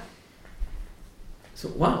was that. So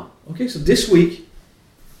wow, okay, so this week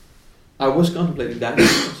I was contemplating that.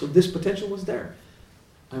 So this potential was there.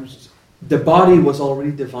 The body was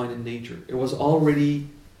already divine in nature. It was already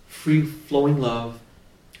free-flowing love.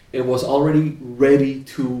 It was already ready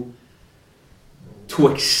to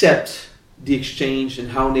accept the exchange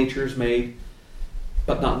and how nature is made,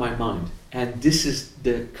 but not my mind. And this is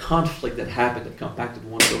the conflict that happened that compacted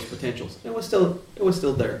one of those potentials. It was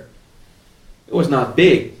still there. It was not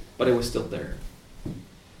big, but it was still there.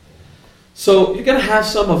 So you're going to have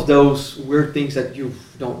some of those weird things that you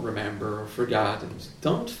don't remember or forgot. And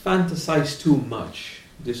don't fantasize too much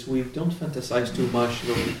this week. Don't fantasize too much.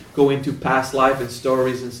 Go into past life and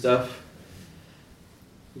stories and stuff.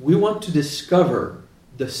 We want to discover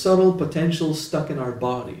the subtle potential stuck in our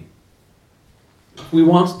body. We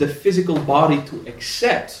want the physical body to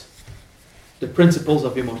accept the principles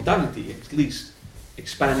of immortality, at least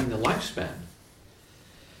expanding the lifespan.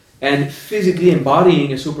 And physically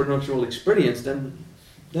embodying a supernatural experience, then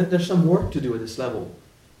there's some work to do at this level.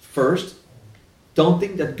 First, don't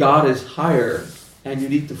think that God is higher and you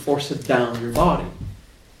need to force it down your body.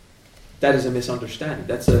 That is a misunderstanding.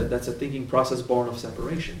 That's a thinking process born of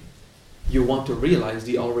separation. You want to realize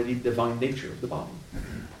the already divine nature of the body.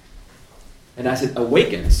 And as it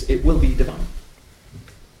awakens, it will be divine.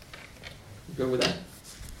 You go with that?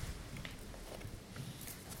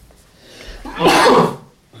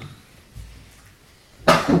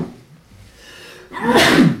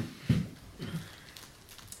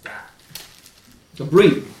 So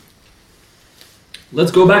breathe.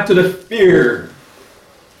 Let's go back to the fear.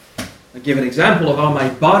 I give an example of how my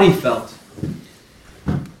body felt.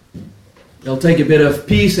 It'll take a bit of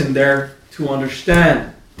peace in there to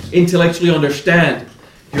understand, intellectually understand.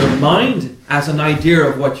 Your mind has an idea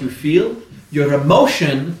of what you feel. Your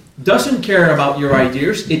emotion doesn't care about your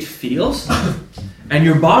ideas, it feels. And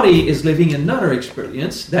your body is living another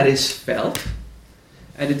experience that is felt.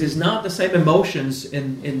 And it is not the same emotions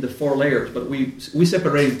in the four layers, but we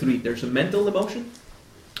separate in three. There's a mental emotion,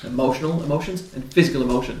 emotional emotions, and physical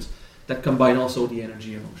emotions that combine also the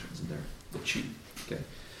energy emotions in there, the chi. Okay.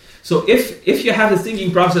 So if you have the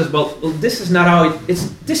thinking process, well, this is not how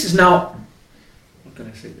this is now, how can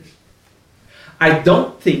I say this? I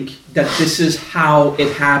don't think that this is how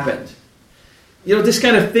it happened. This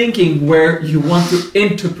kind of thinking where you want to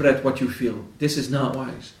interpret what you feel, this is not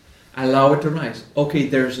wise. Allow it to rise. Okay,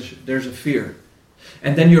 there's a fear.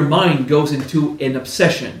 And then your mind goes into an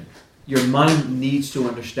obsession. Your mind needs to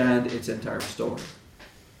understand its entire story.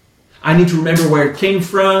 I need to remember where it came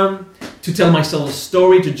from, to tell myself a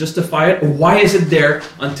story, to justify it. Why is it there?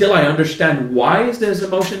 Until I understand why is there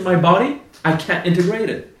emotion in my body, I can't integrate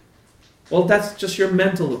it. Well, that's just your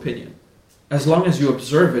mental opinion. As long as you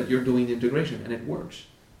observe it, you're doing integration, and it works.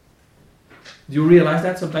 Do you realize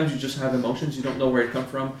that? Sometimes you just have emotions, you don't know where it comes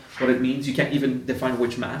from, what it means, you can't even define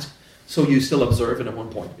which mask, so you still observe, and at one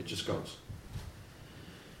point it just goes.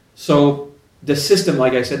 So the system,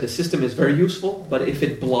 like I said, the system is very useful, but if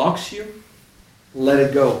it blocks you, let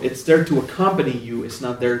it go. It's there to accompany you, it's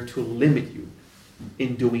not there to limit you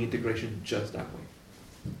in doing integration just that way.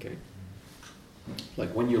 Okay?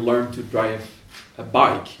 Like when you learn to drive a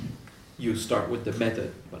bike, you start with the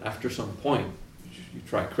method, but after some point, you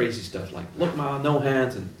try crazy stuff like, look, Maha, no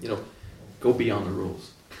hands, and, go beyond the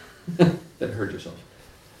rules. Then hurt yourself.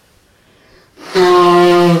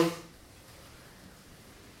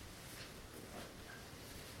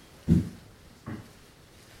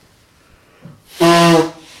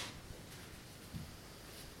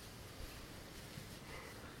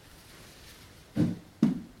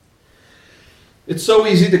 It's so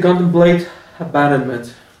easy to contemplate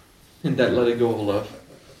abandonment in that letting go of love.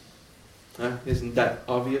 Isn't that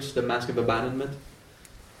obvious, the mask of abandonment?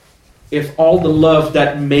 If all the love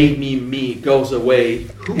that made me goes away,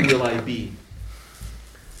 who will I be?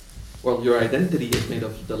 Well, your identity is made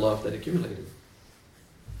of the love that accumulated.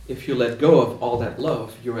 If you let go of all that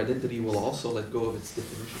love, your identity will also let go of its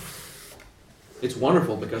definition. It's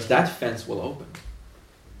wonderful because that fence will open.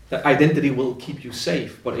 That identity will keep you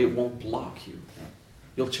safe, but it won't block you.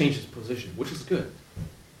 You'll change its position, which is good.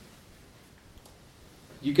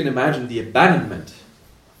 You can imagine the abandonment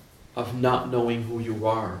of not knowing who you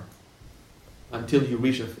are until you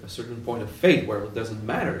reach a certain point of faith where it doesn't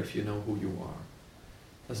matter if you know who you are.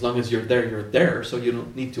 As long as you're there, so you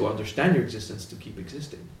don't need to understand your existence to keep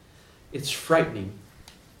existing. It's frightening.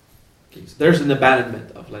 Okay, so there's an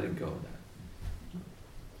abandonment of letting go of that.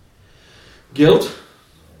 Guilt,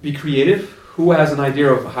 be creative. Who has an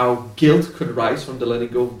idea of how guilt could rise from the letting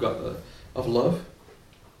go of love?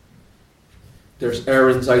 There's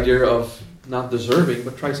Aaron's idea of not deserving,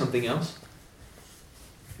 but try something else.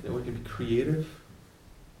 We can be creative.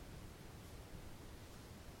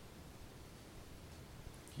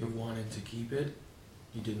 You wanted to keep it,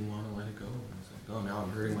 you didn't want to let it go. It's like, oh, now I'm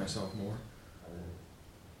hurting myself more.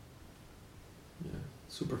 Yeah,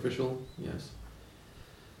 superficial, yes.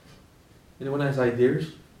 Anyone has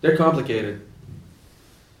ideas? They're complicated.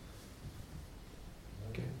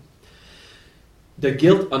 Okay. The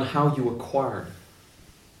guilt on how you acquired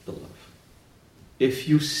the love. If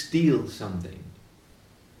you steal something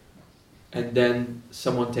and then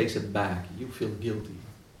someone takes it back, you feel guilty.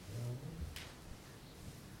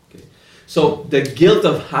 Okay. So the guilt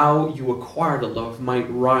of how you acquire the love might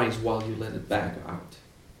rise while you let it back out.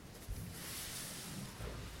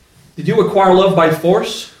 Did you acquire love by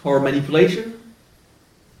force or manipulation?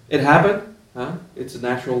 It happened. Huh? It's a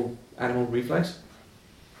natural animal reflex.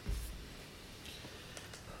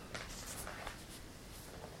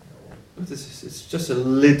 It's just a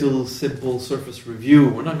little simple surface review.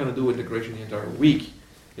 We're not going to do integration the entire week.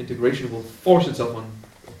 Integration will force itself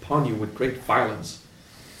upon you with great violence.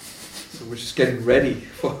 So we're just getting ready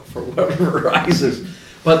for whatever arises.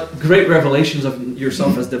 But great revelations of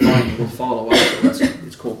yourself as divine will follow up. So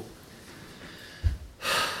it's cool.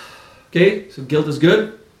 Okay, so guilt is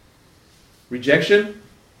good. Rejection.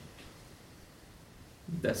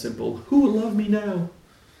 That's simple. Who will love me now?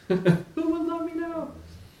 Who will love me now?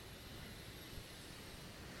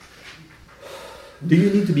 Do you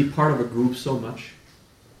need to be part of a group so much?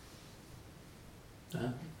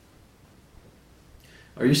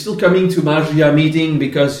 Are you still coming to Vajra meeting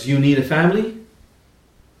because you need a family?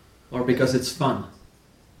 Or because it's fun?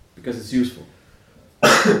 Because it's useful?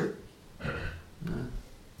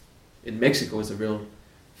 In Mexico, it's a real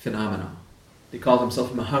phenomenon. They call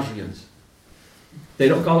themselves Maharians. They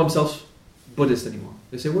don't call themselves Buddhists anymore.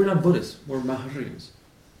 They say, we're not Buddhists, we're Maharians.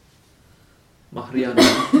 Mahariana.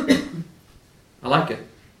 I like it.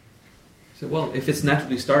 I said, well, if it's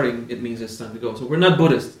naturally starting, it means it's time to go. So we're not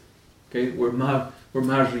Buddhists. Okay, we're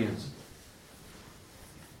Maharians.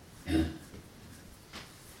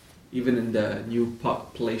 Even in the new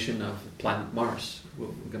population of planet Mars, we're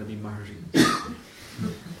going to be Maharians.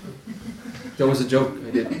 There was a joke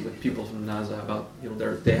I did with people from NASA about,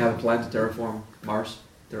 they have a plan to terraform Mars.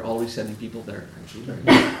 They're always sending people there,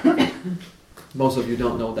 actually. Most of you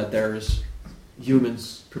don't know that there's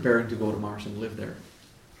humans preparing to go to Mars and live there.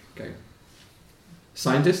 Okay.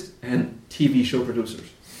 Scientists and TV show producers.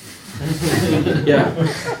 Yeah.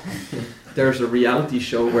 There's a reality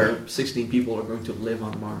show where 16 people are going to live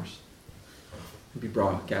on Mars. It'll be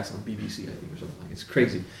broadcast on BBC, I think, or something. It's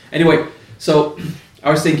crazy. Anyway, so I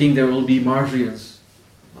was thinking there will be Marsians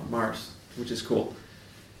on Mars, which is cool.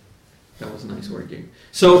 That was a nice word game.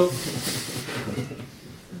 So,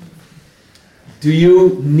 do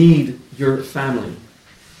you need your family?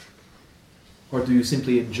 Or do you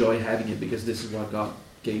simply enjoy having it because this is what God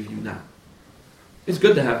gave you now? It's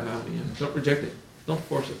good to have a family. Don't reject it. Don't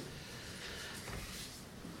force it.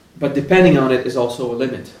 But depending on it is also a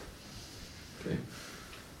limit. Okay.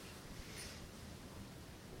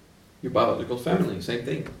 Your biological family, same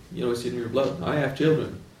thing. You know, it's in your blood. I have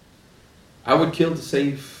children. I would kill to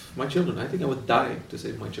save my children. I think I would die to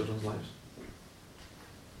save my children's lives.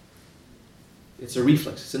 It's a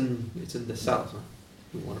reflex. It's in the cells. Huh?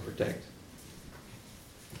 We want to protect.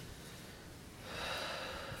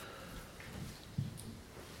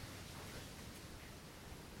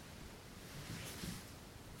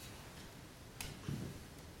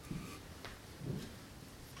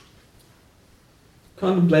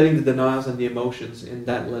 Contemplating the denials and the emotions in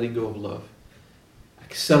that letting go of love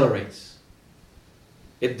accelerates.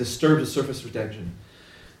 It disturbs the surface retention.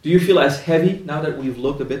 Do you feel as heavy now that we've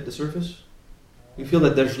looked a bit the surface? You feel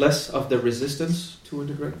that there's less of the resistance to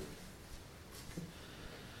integrate?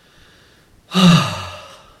 It's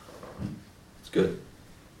good.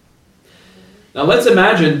 Now let's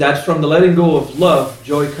imagine that from the letting go of love,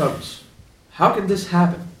 joy comes. How can this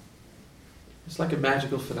happen? It's like a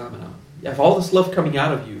magical phenomenon. You have all this love coming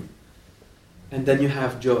out of you, and then you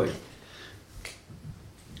have joy.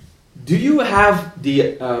 Do you have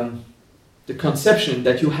the conception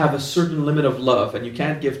that you have a certain limit of love, and you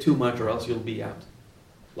can't give too much or else you'll be out?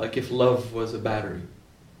 Like if love was a battery.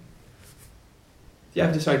 Do you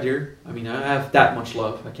have this idea? I mean, I have that much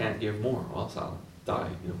love, I can't give more, or else I'll die,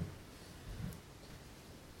 you know.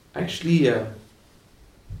 Actually,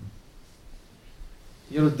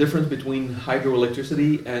 you know the difference between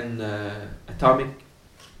hydroelectricity and atomic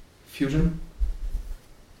fusion?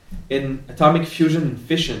 In atomic fusion and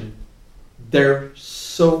fission, there's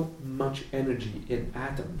so much energy in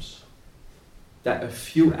atoms that a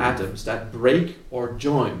few atoms that break or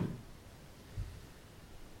join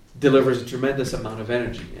delivers a tremendous amount of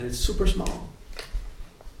energy, and it's super small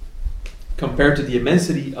compared to the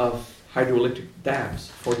immensity of hydroelectric dams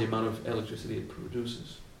for the amount of electricity it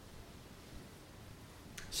produces.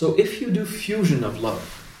 So if you do fusion of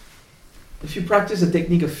love, if you practice a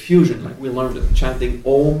technique of fusion, like we learned it, chanting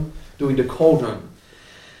Om, doing the cauldron,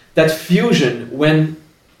 that fusion, when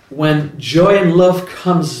joy and love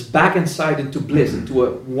comes back inside into bliss, into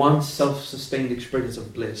a one self-sustained experience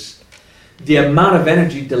of bliss, the amount of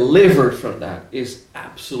energy delivered from that is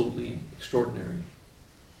absolutely extraordinary.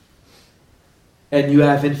 And you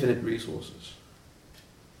have infinite resources.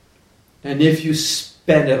 And if you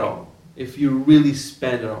spend it all, if you really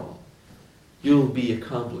spend it all, you'll be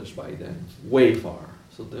accomplished by then, way far.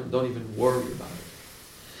 So don't even worry about it.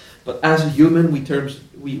 But as a human, we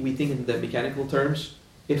think in the mechanical terms.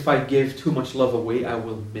 If I give too much love away, I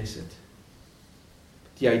will miss it.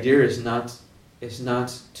 The idea is not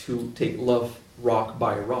to take love rock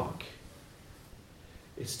by rock.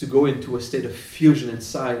 It's to go into a state of fusion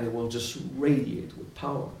inside and it will just radiate with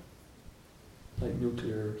power, like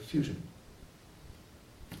nuclear fusion.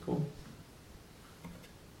 Cool.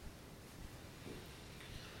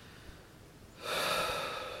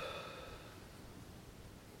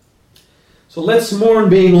 So let's mourn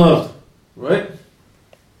being loved, right?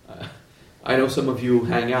 I know some of you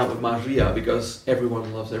hang out with Vajra because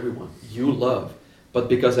everyone loves everyone. You love, but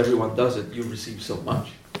because everyone does it, you receive so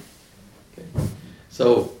much. Okay.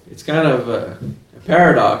 So it's kind of a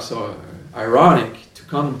paradox or ironic to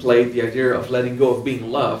contemplate the idea of letting go of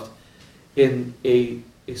being loved in a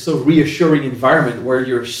so reassuring environment where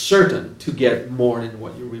you're certain to get more than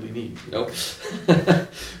what you really need. You know,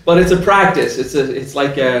 but it's a practice. It's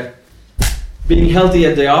like being healthy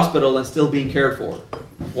at the hospital and still being cared for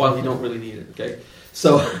while you don't really need it. Okay,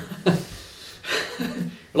 so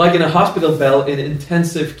like in a hospital bed in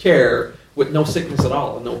intensive care with no sickness at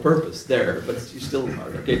all and no purpose there, but you still are.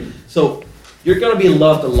 Okay, so you're going to be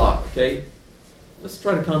loved a lot. Okay, let's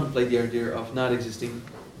try to contemplate the idea of not existing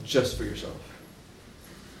just for yourself.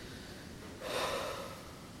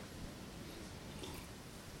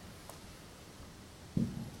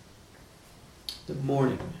 The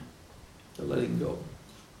mourning, the letting go.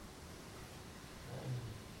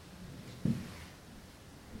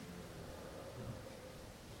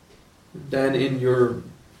 Then in your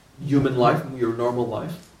human life, your normal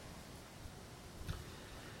life,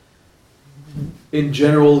 in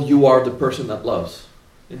general, you are the person that loves.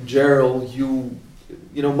 In general, you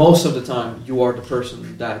know, most of the time, you are the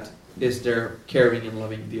person that is there caring and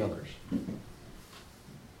loving the others.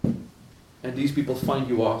 And these people find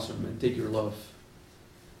you awesome and take your love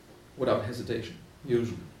without hesitation,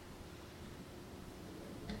 usually.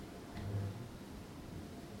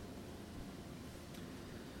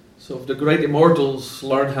 So if the great immortals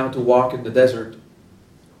learned how to walk in the desert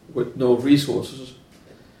with no resources,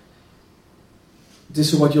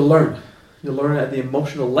 this is what you learn. You learn at the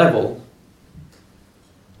emotional level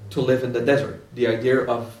to live in the desert. The idea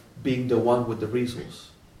of being the one with the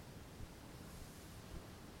resource.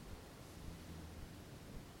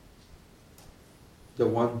 The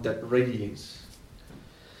one that radiates.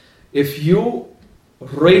 If you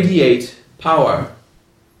radiate power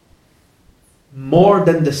more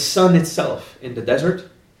than the sun itself in the desert,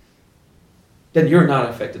 then you're not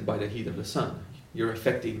affected by the heat of the sun. You're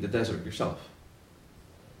affecting the desert yourself.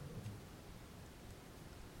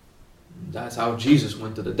 That's how Jesus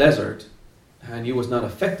went to the desert, and he was not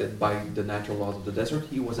affected by the natural laws of the desert.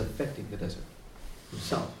 He was affecting the desert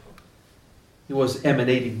himself. He was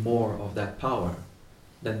emanating more of that power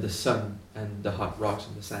than the sun and the hot rocks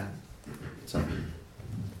and the sand itself.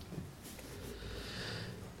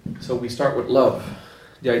 So we start with love.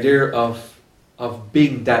 The idea of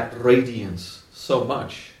being that radiance so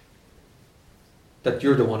much that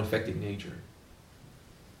you're the one affecting nature.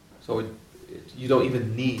 So you don't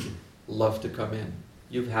even need love to come in.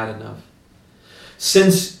 You've had enough.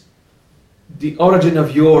 Since the origin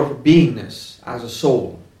of your beingness as a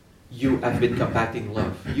soul, you have been compacting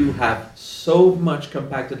love. You have so much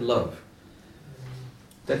compacted love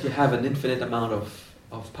that you have an infinite amount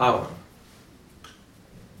of power.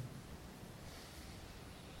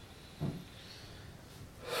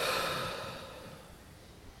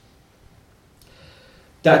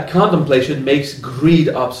 That contemplation makes greed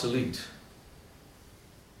obsolete.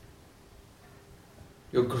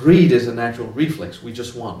 Your greed is a natural reflex. We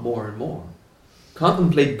just want more and more.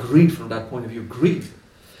 Contemplate greed from that point of view. Greed.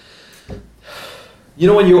 You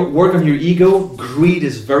know, when you work on your ego, greed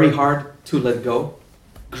is very hard to let go.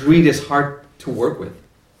 Greed is hard to work with.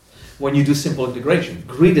 When you do simple integration,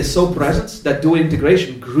 greed is so present that doing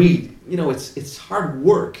integration, greed, it's hard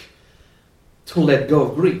work to let go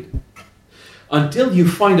of greed. Until you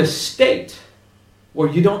find a state where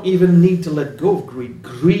you don't even need to let go of greed.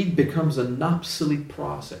 Greed becomes an obsolete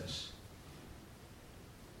process.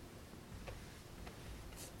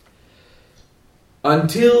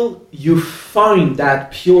 Until you find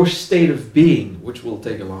that pure state of being, which will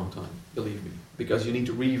take a long time, believe me, because you need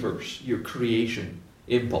to reverse your creation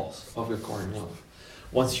impulse of acquiring love.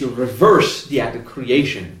 Once you reverse the act of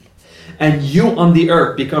creation, and you on the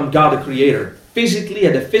earth become God the Creator, physically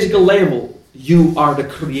at the physical level, you are the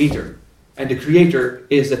Creator. And the Creator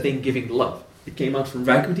is the thing giving love. It came out from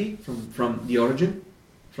vacuity, from the origin,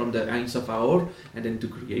 from the Ein Sof HaOr, and then to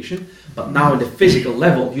creation. But now at the physical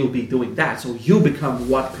level, you'll be doing that. So you become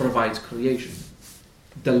what provides creation.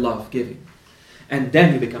 The love giving. And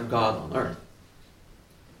then you become God on earth.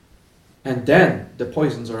 And then the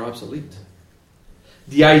poisons are obsolete.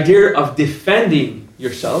 The idea of defending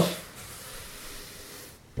yourself,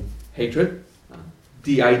 hatred.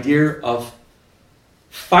 The idea of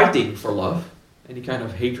fighting for love, any kind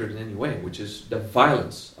of hatred in any way, which is the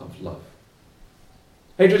violence of love.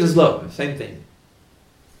 Hatred is love, same thing.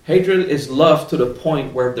 Hatred is love to the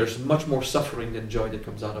point where there's much more suffering than joy that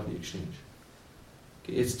comes out of the exchange.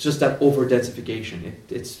 It's just that over-densification.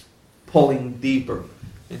 It's pulling deeper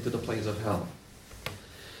into the planes of hell.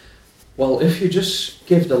 Well, if you just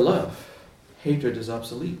give the love, hatred is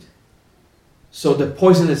obsolete. So the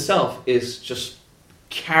poison itself is just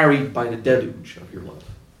carried by the deluge of your love.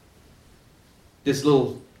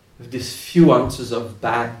 This few ounces of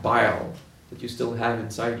bad bile that you still have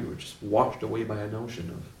inside you are just washed away by a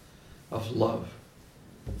notion of love.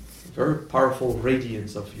 Very powerful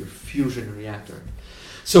radiance of your fusion reactor.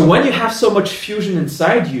 So when you have so much fusion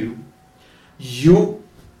inside you, you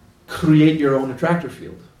create your own attractor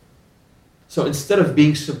field. So instead of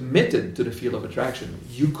being submitted to the field of attraction,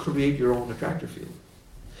 you create your own attractor field.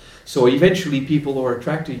 So eventually people are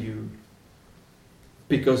attracted to you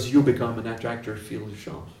because you become an attractor field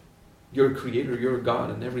yourself. You're a creator, you're a God,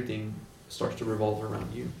 and everything starts to revolve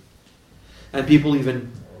around you. And people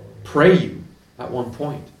even pray you at one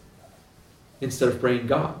point instead of praying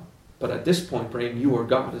God. But at this point, praying you or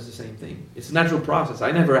God is the same thing. It's a natural process.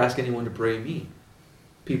 I never asked anyone to pray me.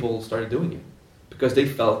 People started doing it because they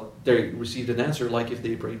felt they received an answer like if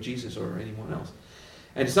they prayed Jesus or anyone else.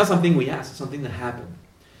 And it's not something we ask, it's something that happened.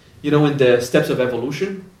 In the steps of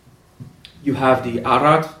evolution, you have the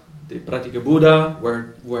Arat, the Pratika Buddha,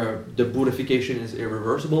 where the Buddhification is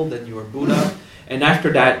irreversible, then you are Buddha. And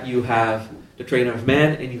after that, you have the trainer of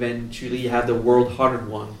man, and eventually you have the world-hearted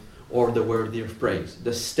one, or the worthy of praise,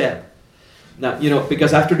 the step. Now,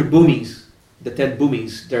 because after the Bhumis, the 10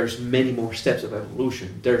 Bhumis, there's many more steps of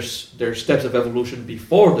evolution. There's steps of evolution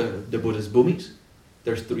before the Buddha's Bhumis,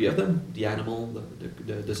 There's three of them: the animal,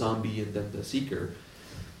 the zombie, and then the seeker.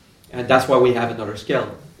 And that's why we have another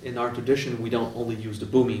scale. In our tradition, we don't only use the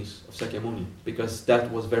bhumis of Sakyamuni, because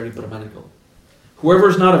that was very Brahmanical.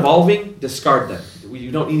 Whoever's not evolving, discard them.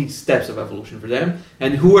 You don't need steps of evolution for them.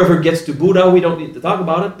 And whoever gets to Buddha, we don't need to talk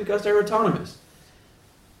about it because they're autonomous.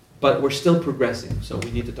 But we're still progressing, so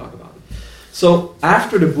we need to talk about it. So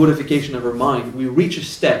after the Buddhification of our mind, we reach a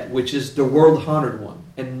step which is the world-honored one.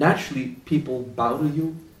 And naturally, people bow to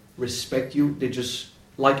you, respect you. They just,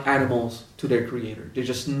 like animals to their creator, they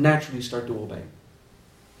just naturally start to obey.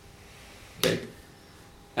 Okay?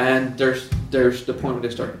 And there's the point where they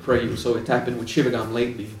start to pray you. So it happened with Shivagam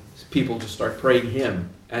lately. People just start praying him,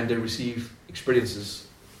 and they receive experiences.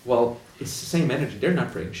 Well, it's the same energy. They're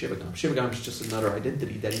not praying Shivagam. Shivagam is just another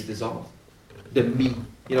identity that he dissolved. The me,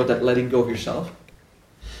 that letting go of yourself.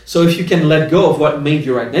 So if you can let go of what made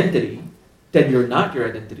your identity, then you're not your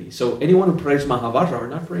identity. So anyone who prays Mahavajra are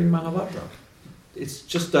not praying Mahavajra. It's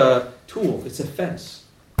just a tool. It's a fence.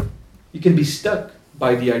 You can be stuck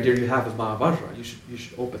by the idea you have of Mahavajra. You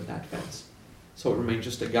should open that fence. So it remains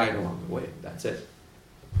just a guide along the way. That's it.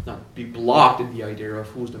 Not be blocked in the idea of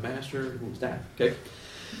who's the master, who's that. Okay?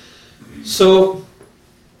 So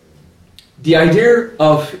the idea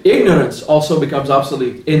of ignorance also becomes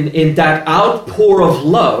obsolete. In that outpour of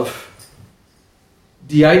love,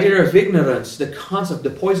 the idea of ignorance, the concept, the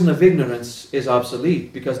poison of ignorance is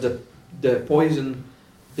obsolete, because the poison,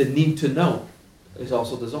 the need to know, is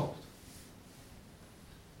also dissolved.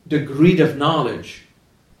 The greed of knowledge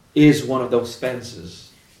is one of those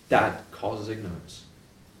fences that causes ignorance.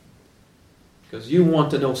 Because you want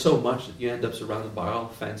to know so much that you end up surrounded by all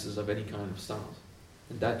fences of any kind of styles.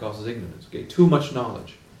 And that causes ignorance. Okay, too much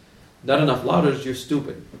knowledge. Not enough knowledge, you're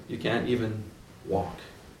stupid. You can't even walk.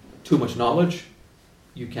 Too much knowledge,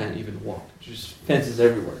 you can't even walk. Just fences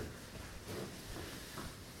everywhere.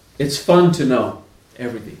 It's fun to know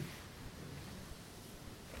everything.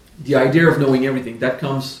 The idea of knowing everything, that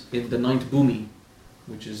comes in the 9th bhumi,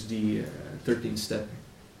 which is the 13th step,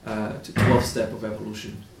 to 12th step of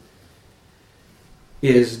evolution,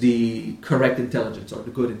 is the correct intelligence, or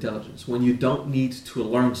the good intelligence. When you don't need to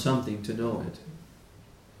learn something to know it.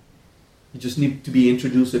 You just need to be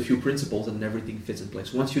introduced to a few principles and everything fits in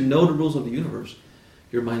place. Once you know the rules of the universe,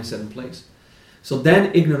 your mind is set in place. So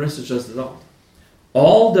then ignorance is just dissolved.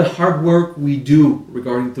 All the hard work we do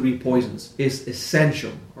regarding 3 poisons is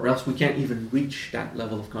essential, or else we can't even reach that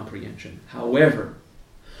level of comprehension. However,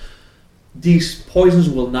 these poisons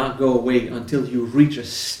will not go away until you reach a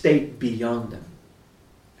state beyond them.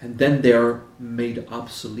 And then they're made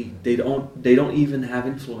obsolete. They don't even have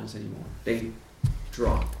influence anymore. They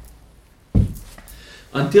drop.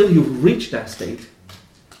 Until you reach that state,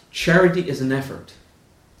 charity is an effort.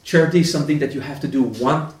 Charity is something that you have to do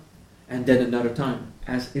one and then another time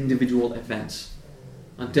as individual events.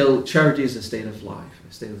 Until charity is a state of life,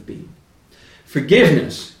 a state of being.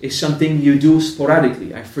 Forgiveness is something you do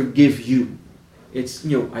sporadically. I forgive you. It's,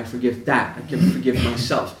 I forgive that. I can forgive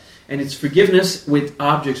myself. And it's forgiveness with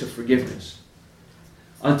objects of forgiveness.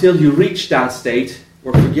 Until you reach that state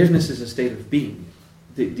where forgiveness is a state of being,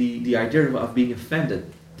 the idea of being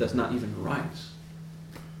offended does not even arise.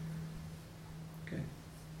 Okay.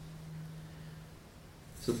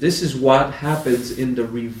 So this is what happens in the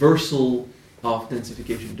reversal of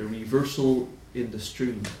densification, the reversal in the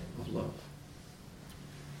stream of love.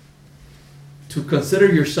 To consider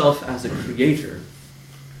yourself as a creator,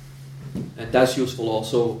 and that's useful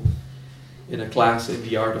also in a class in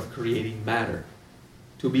the art of creating matter.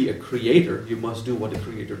 To be a creator, you must do what a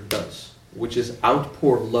creator does, which is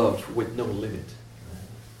outpour love with no limit.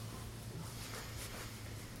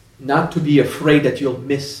 Not to be afraid that you'll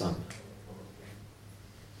miss some.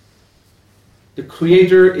 The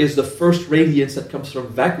creator is the first radiance that comes from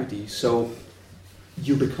vacuity, so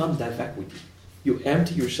you become that vacuity. You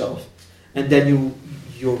empty yourself, and then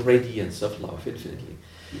your radiance of love infinitely.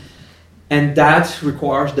 And that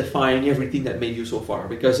requires defying everything that made you so far,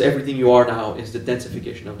 because everything you are now is the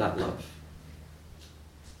densification of that love.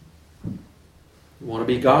 You want to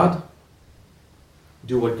be God?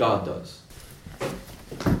 Do what God does.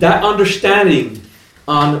 That understanding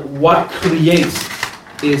on what creates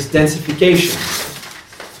is densification.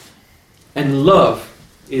 And love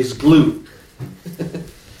is glue.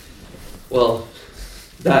 Well,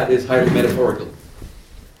 that is highly metaphorical.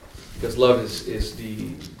 Because love is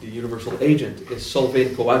the universal agent, is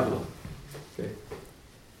solvent coagulant. Okay?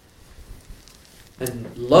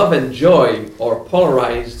 And love and joy are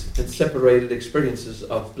polarized and separated experiences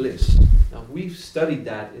of bliss. Now, we've studied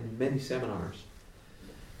that in many seminars.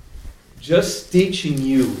 Just teaching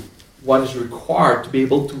you what is required to be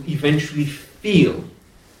able to eventually feel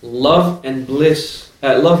love and bliss,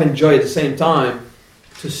 love and joy at the same time,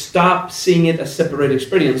 to stop seeing it as separate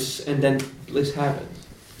experience, and then bliss happens.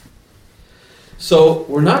 So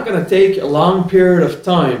we're not going to take a long period of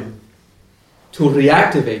time to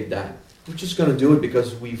reactivate that. We're just going to do it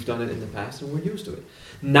because we've done it in the past and we're used to it.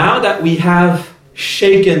 Now that we have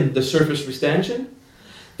shaken the surface retention,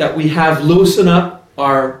 that we have loosened up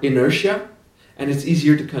our inertia, and it's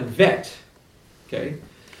easier to convect, okay,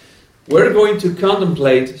 we're going to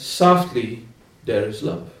contemplate softly, there is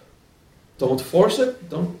love. Don't force it,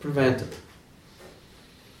 don't prevent it.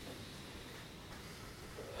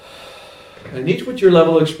 And each with your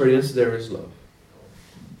level of experience, there is love.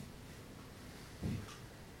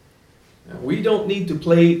 Now, we don't need to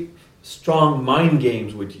play strong mind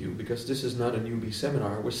games with you, because this is not a newbie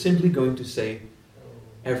seminar. We're simply going to say,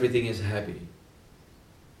 everything is happy.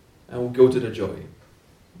 And we'll go to the joy.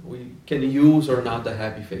 We can use or not the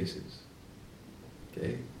happy faces.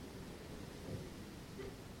 Okay?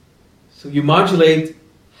 So you modulate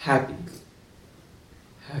happy.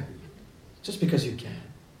 Happy. Just because you can.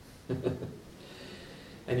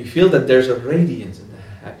 And you feel that there's a radiance in the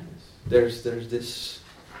happiness. There's this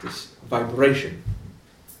vibration.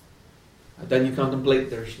 And then you contemplate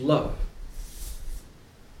there's love.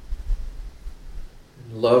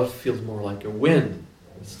 And love feels more like a wind.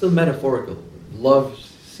 It's still metaphorical. Love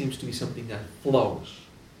seems to be something that flows.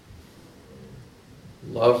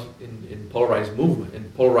 Love in polarized movement, in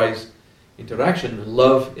polarized interaction,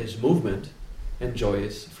 love is movement and joy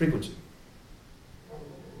is frequency.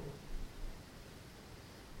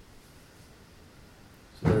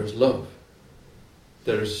 So there's love.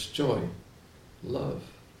 There's joy. Love.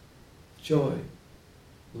 Joy.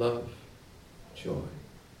 Love. Joy.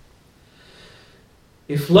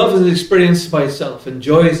 If love is experienced by itself and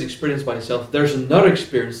joy is experienced by itself, there's another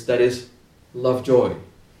experience that is love-joy.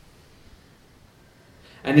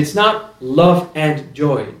 And it's not love and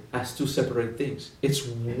joy as two separate things. It's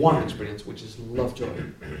one experience, which is love-joy.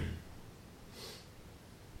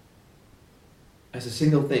 As a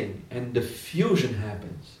single thing. And the fusion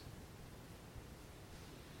happens.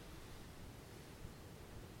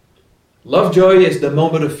 Love-joy is the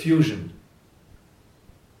moment of fusion.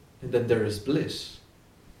 And then there is bliss.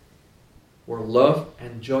 Where love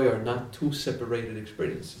and joy are not two separated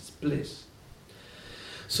experiences. It's bliss.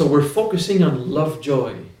 So we're focusing on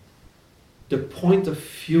love-joy. The point of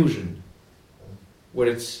fusion. Where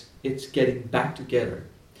it's getting back together.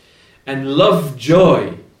 And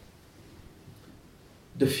love-joy.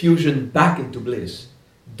 The fusion back into bliss.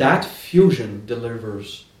 That fusion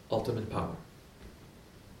delivers ultimate power.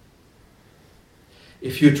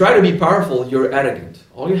 If you try to be powerful, you're arrogant.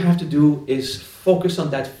 All you have to do is focus on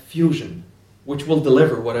that fusion, which will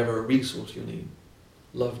deliver whatever resource you need.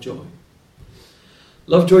 Love-joy.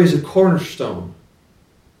 Love-joy is a cornerstone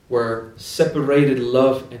where separated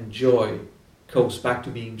love and joy goes back to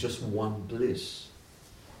being just one bliss.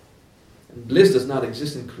 And bliss does not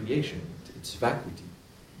exist in creation. It's vacuity.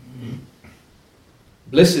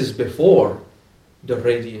 Bliss is before the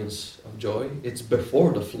radiance of joy. It's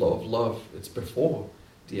before the flow of love. It's before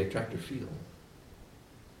the attractive field.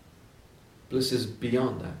 Bliss is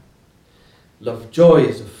beyond that. Love-joy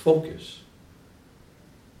is a focus.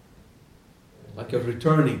 Like a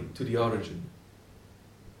returning to the origin.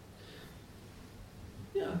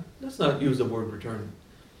 Yeah, let's not use the word return.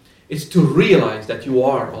 It's to realize that you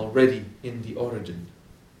are already in the origin.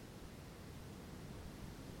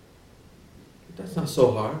 That's not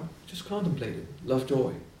so hard. Just contemplate it.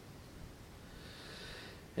 Love-joy.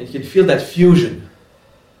 And you can feel that fusion.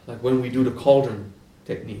 Like when we do the cauldron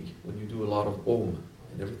technique. When you do a lot of Om.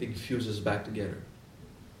 And everything fuses back together.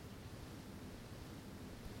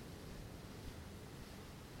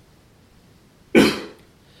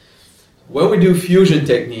 When we do fusion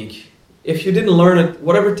technique, if you didn't learn it,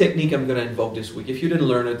 whatever technique I'm going to invoke this week, if you didn't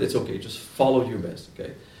learn it, it's okay. Just follow your best,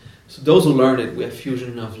 okay? So those who learn it, we have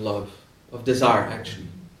fusion of love, of desire actually.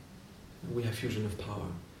 We have fusion of power,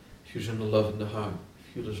 fusion of love in the heart,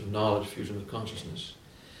 fusion of knowledge, fusion of consciousness.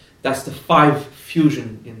 That's the 5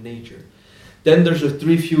 fusion in nature. Then there's a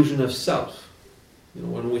 3 fusion of self. You know,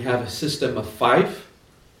 when we have a system of 5,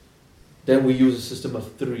 then we use a system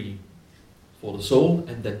of 3 for the soul,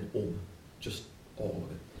 and then Om, just all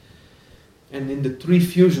of it. And in the 3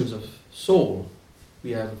 fusions of soul,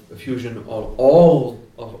 we have a fusion of all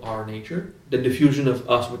of our nature, then the fusion of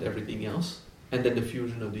us with everything else, and then the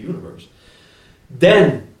fusion of the universe.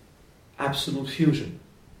 Then, absolute fusion,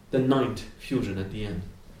 the 9th fusion at the end.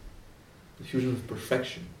 The fusion of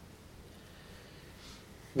perfection.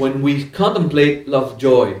 When we contemplate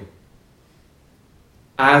love-joy,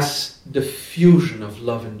 as the fusion of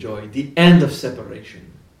love and joy, the end of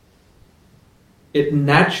separation. It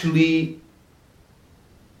naturally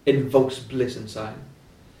invokes bliss inside.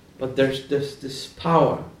 But there's this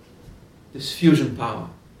power, this fusion power,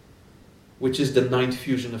 which is the ninth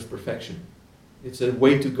fusion of perfection. It's a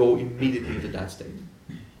way to go immediately to that state.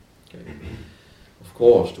 Okay. Of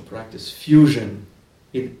course, to practice fusion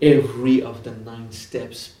in every of the 9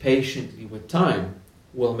 steps patiently with time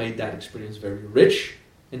will make that experience very rich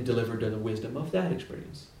and deliver the wisdom of that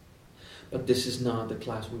experience. But this is not the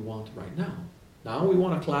class we want right now. Now we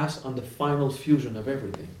want a class on the final fusion of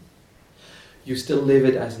everything. You still live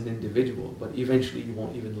it as an individual, but eventually you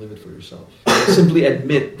won't even live it for yourself. Simply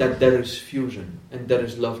admit that there is fusion and there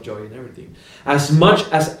is love, joy, and everything. As much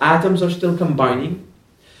as atoms are still combining,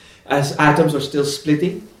 as atoms are still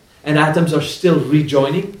splitting, and atoms are still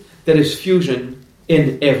rejoining, there is fusion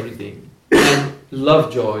in everything. And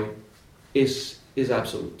love, joy is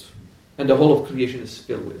absolute. And the whole of creation is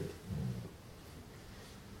filled with it.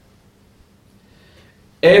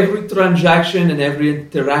 Every transaction and every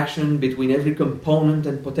interaction between every component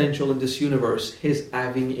and potential in this universe is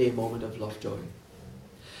having a moment of love, joy.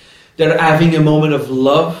 They're having a moment of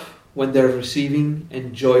love when they're receiving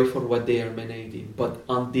and joy for what they are emanating. But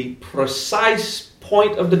on the precise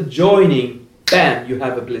point of the joining, bam, you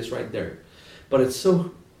have a bliss right there. But it's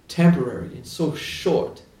so temporary and so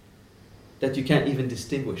short that you can't even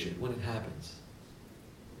distinguish it when it happens.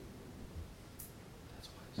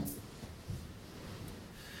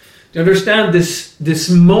 To understand this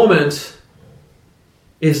moment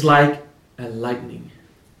is like a lightning.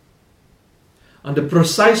 On the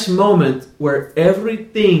precise moment where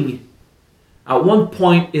everything at one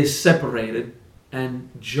point is separated and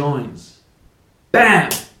joins. Bam!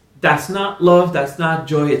 That's not love, that's not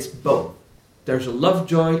joy, it's both. There's a love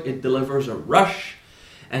joy, it delivers a rush,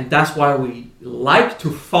 and that's why we like to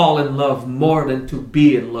fall in love more than to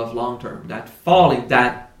be in love long term. That falling,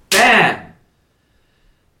 that bam!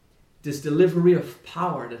 This delivery of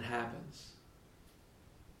power that happens.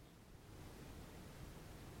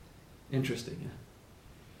 Interesting, yeah?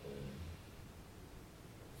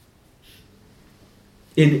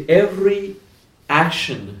 In every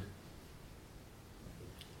action,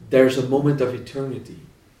 there's a moment of eternity.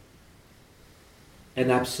 An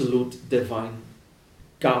absolute divine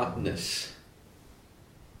godness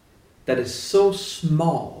that is so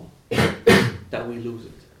small that we lose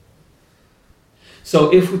it.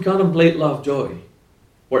 So if we contemplate love, joy,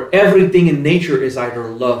 where everything in nature is either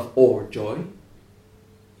love or joy,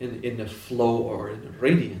 in the flow or in the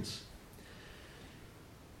radiance,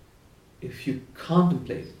 if you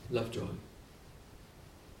contemplate love, joy,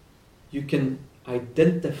 you can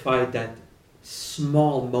identify that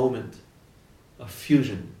small moment of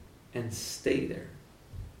fusion and stay there.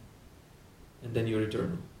 And then you're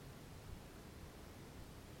eternal.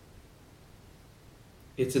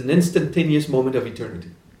 It's an instantaneous moment of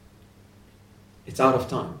eternity. It's out of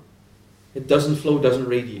time. It doesn't flow, doesn't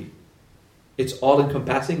radiate. It's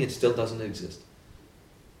all-encompassing, it still doesn't exist.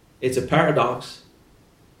 It's a paradox.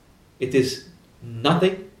 It is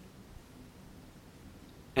nothing,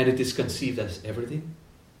 and it is conceived as everything.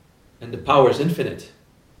 And the power is infinite,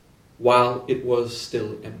 while it was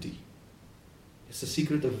still empty. It's the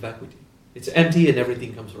secret of vacuity. It's empty and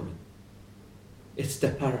everything comes from it. It's the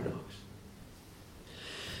paradox.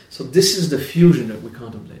 So this is the fusion that we're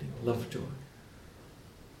contemplating, love, joy.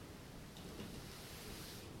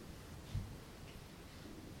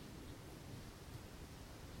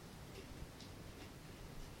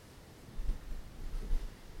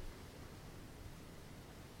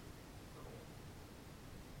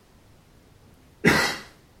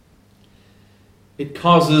 It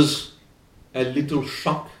causes a little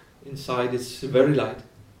shock inside. It's very light.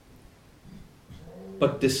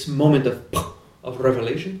 But this moment of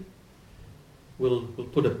revelation will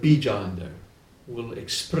put a bija in there. We'll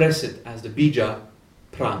express it as the bija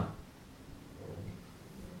Pram.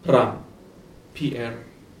 Pram.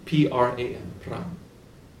 P-R-A-M. Pram.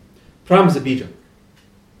 Pram is a bija.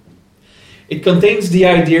 It contains the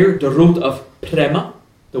idea, the root of prema,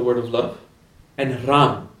 the word of love, and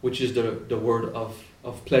ram, which is the word of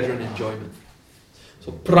pleasure and enjoyment.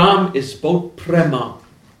 So Pram is both prema,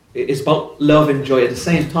 it's about love and joy at the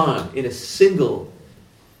same time in a single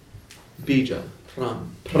bija,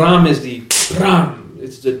 Pram. Pram is the Pram,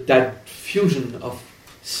 it's that fusion of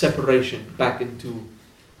separation back into,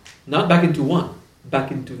 not back into one, back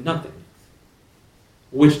into nothing,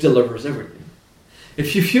 which delivers everything.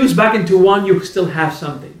 If you fuse back into one, you still have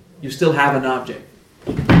something. You still have an object.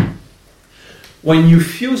 When you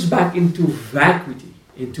fuse back into vacuity,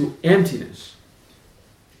 into emptiness,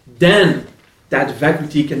 then that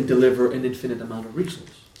vacuity can deliver an infinite amount of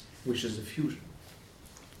resource, which is the fusion,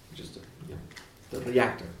 which is the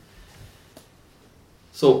reactor.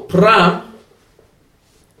 So Pram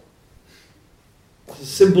is a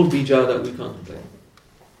simple bija that we contemplate.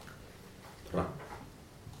 Pram.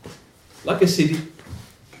 Like a city.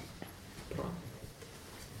 Pram.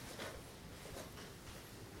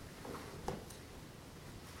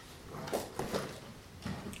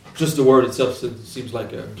 Just the word itself seems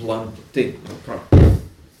like a blunt thing. Pram.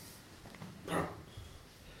 Pram.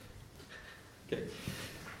 Okay.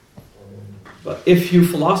 But if you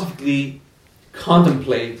philosophically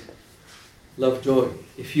contemplate love, joy,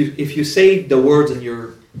 if you say the words in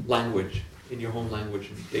your language, in your home language,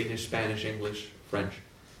 in Danish, Spanish, English, French.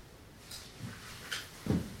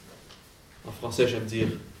 En français, j'aime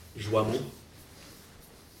dire joie, amour.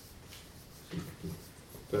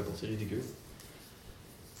 Peu importe, c'est ridicule.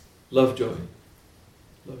 Love, joy.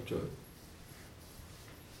 Love, joy.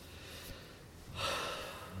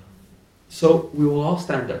 So we will all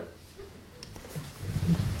stand up.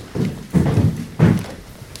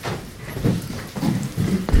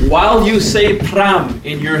 While you say Pram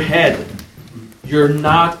in your head, you're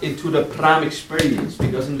not into the Pram experience,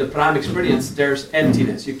 because in the Pram experience there's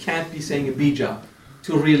emptiness. You can't be saying a bija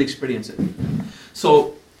to really experience it.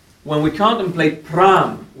 So when we contemplate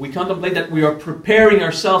Pram, we contemplate that we are preparing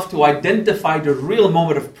ourselves to identify the real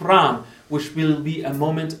moment of Pram, which will be a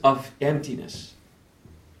moment of emptiness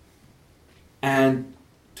and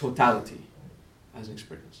totality as an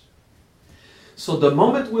experience. So the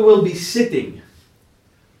moment we will be sitting,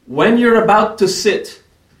 when you're about to sit,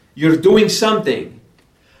 you're doing something.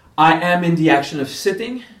 I am in the action of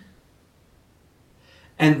sitting.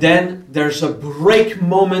 And then there's a break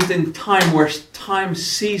moment in time where time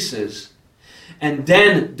ceases. And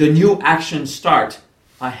then the new action starts.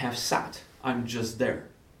 I have sat. I'm just there.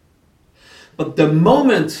 But the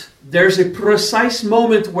moment, there's a precise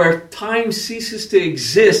moment where time ceases to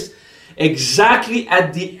exist, exactly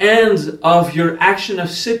at the end of your action of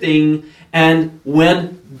sitting, and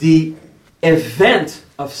when the event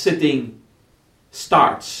of sitting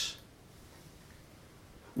starts.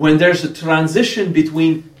 When there's a transition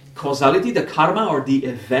between causality, the karma or the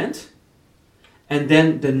event, and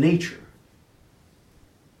then the nature.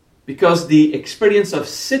 Because the experience of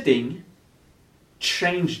sitting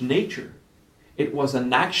changed nature. It was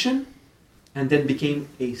an action and then became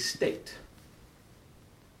a state.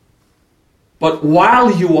 But while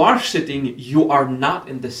you are sitting, you are not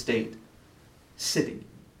in the state sitting.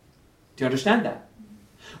 Do you understand that?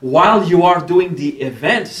 While you are doing the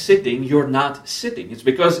event sitting, you're not sitting. It's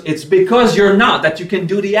because you're not that you can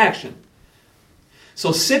do the action.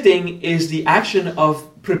 So sitting is the action of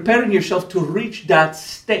preparing yourself to reach that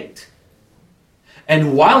state.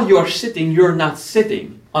 And while you're sitting, you're not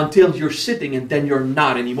sitting until you're sitting, and then you're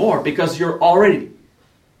not anymore because you're already.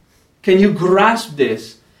 Can you grasp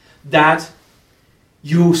this? That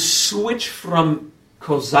you switch from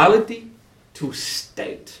causality to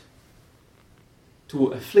state, to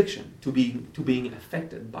affliction, to being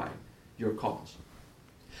affected by your cause.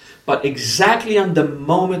 But exactly on the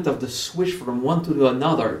moment of the switch from one to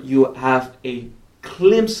another, you have a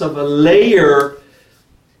glimpse of a layer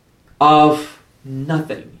of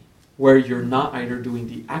nothing, where you're not either doing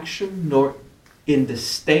the action nor in the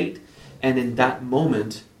state, and in that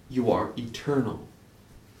moment you are eternal.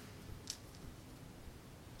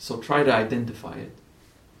 So try to identify it.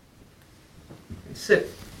 And sit.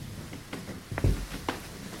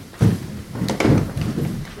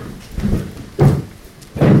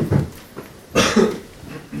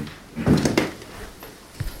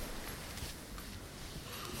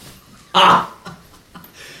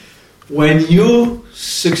 When you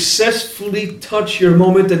successfully touch your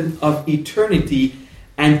moment of eternity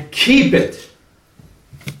and keep it,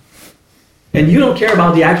 and you don't care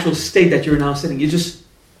about the actual state that you're now sitting,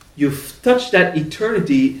 you've touched that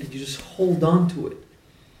eternity and you just hold on to it.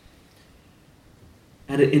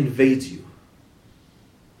 And it invades you.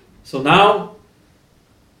 So now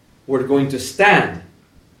we're going to stand.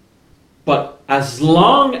 But as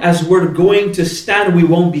long as we're going to stand, we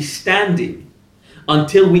won't be standing.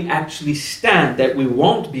 Until we actually stand, that we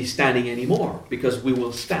won't be standing anymore, because we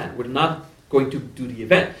will stand. We're not going to do the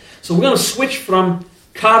event. So we're going to switch from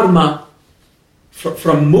karma,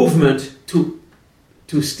 from movement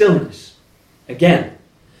to stillness again.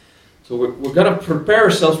 So we're going to prepare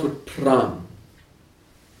ourselves with Pram.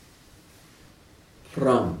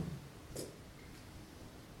 Pram.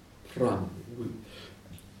 Pram.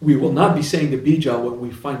 We will not be saying the bija when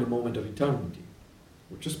we find the moment of eternity.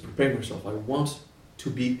 We're just preparing ourselves. I want to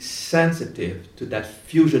be sensitive to that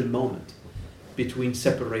fusion moment between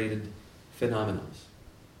separated phenomena.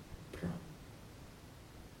 Pram.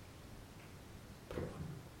 Pram.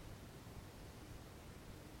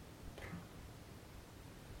 Pram.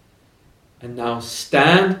 And now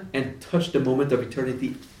stand and touch the moment of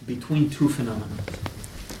eternity between two phenomena.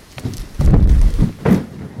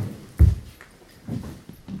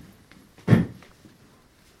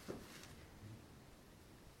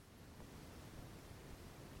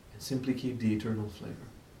 Simply keep the eternal flavor.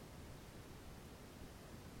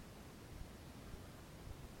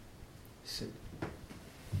 Sit.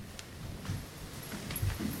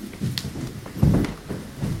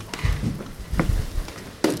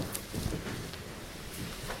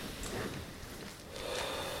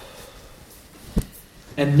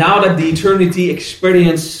 And now that the eternity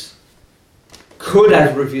experience could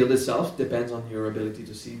have revealed itself, depends on your ability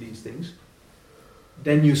to see these things,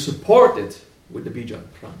 then you support it with the bija,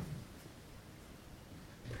 Pram.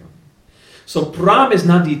 So Pram is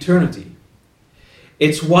not the eternity.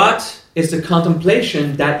 It's what is the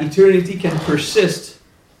contemplation that eternity can persist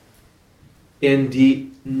in the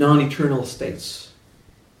non-eternal states.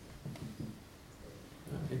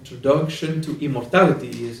 Introduction to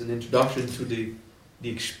immortality is an introduction to the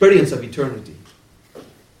experience of eternity.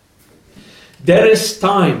 There is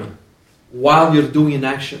time while you're doing an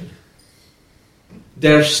action.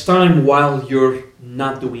 There's time while you're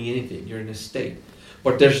not doing anything. You're in a state.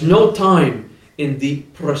 But there's no time in the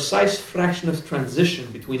precise fraction of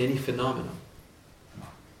transition between any phenomena.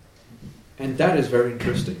 And that is very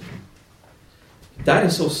interesting. That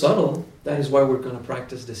is so subtle. That is why we're going to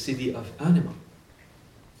practice the siddhi of anima.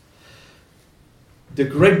 The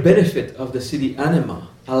great benefit of the siddhi anima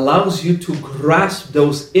allows you to grasp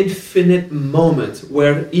those infinite moments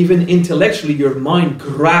where even intellectually your mind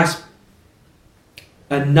grasps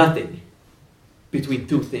a nothing between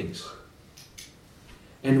two things.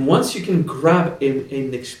 And once you can grab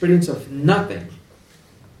an experience of nothing,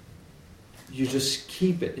 you just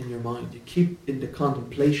keep it in your mind. You keep in the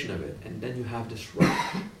contemplation of it, and then you have this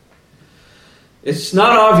rush. It's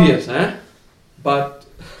not obvious, but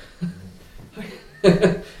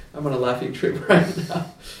I'm on a laughing trip right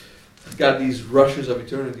now. I've got these rushes of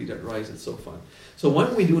eternity that rise. It's so fun. So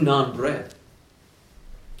when we do non-breath,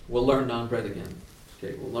 we'll learn non-breath again.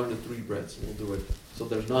 Okay, we'll learn the 3 breaths and we'll do it. So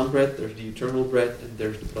there's non-breath, there's the eternal breath, and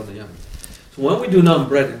there's the pranayama. So when we do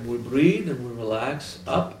non-breath, and we breathe and we relax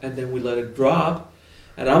up, and then we let it drop,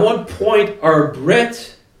 and at one point our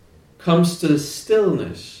breath comes to the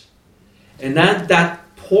stillness. And at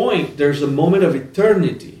that point, there's a moment of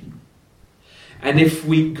eternity. And if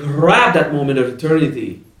we grab that moment of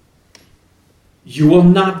eternity, you will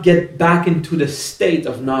not get back into the state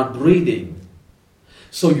of not breathing.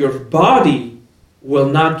 So your body will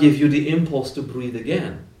not give you the impulse to breathe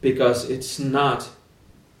again, because it's not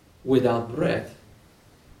without breath,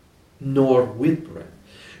 nor with breath.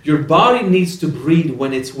 Your body needs to breathe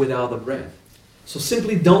when it's without the breath. So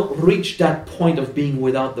simply don't reach that point of being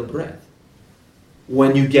without the breath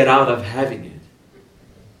when you get out of having it,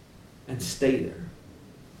 and stay there.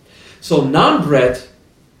 So non-breath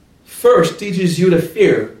first teaches you the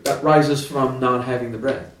fear that rises from not having the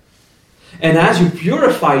breath. And as you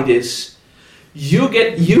purify this, you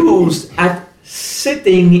get used at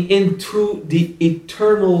sitting into the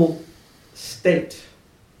eternal state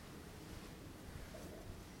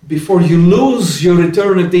before you lose your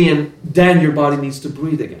eternity, and then your body needs to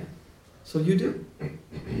breathe again. So you do.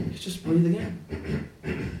 You just breathe again.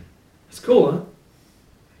 It's cool, huh?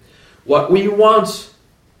 What we want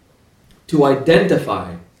to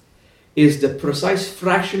identify is the precise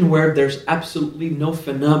fraction where there's absolutely no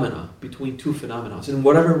phenomena between two phenomena in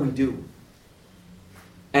whatever we do.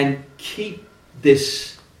 And keep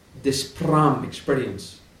this Pram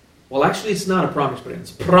experience. Well, actually, it's not a Pram experience.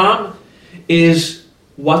 Pram is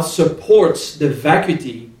what supports the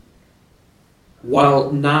vacuity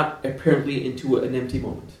while not apparently into an empty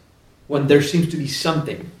moment. When there seems to be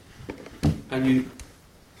something, and you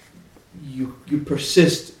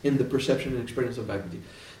persist in the perception and experience of vacuity.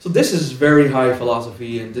 So this is very high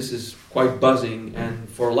philosophy, and this is quite buzzing, and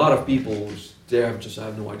for a lot of people, they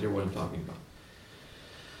have no idea what I'm talking about.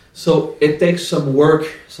 So it takes some work,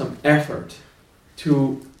 some effort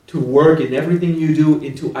to work in everything you do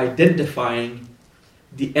into identifying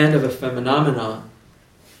the end of a phenomena,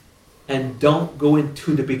 and don't go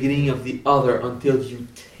into the beginning of the other until you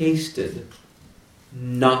tasted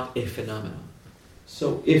not a phenomenon.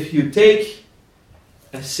 So if you take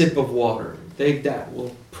a sip of water, take that,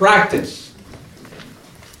 we'll practice.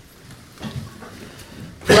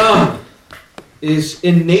 Pram is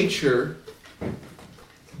in nature.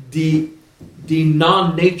 The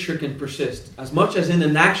non-nature can persist. As much as in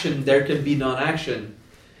an action there can be non-action,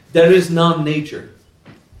 there is non-nature.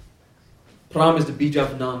 Pram is the bija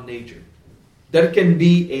of non-nature. There can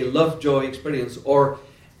be a love-joy experience or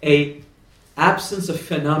a absence of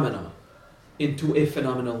phenomena into a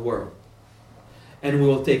phenomenal world. And we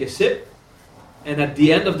will take a sip, and at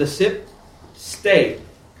the end of the sip, stay.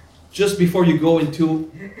 Just before you go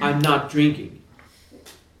into, I'm not drinking.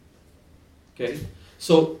 Okay?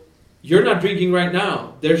 So, you're not drinking right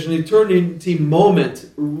now. There's an eternity moment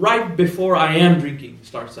right before I am drinking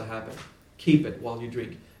starts to happen. Keep it while you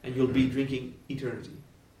drink, and you'll be drinking eternity.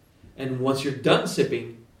 And once you're done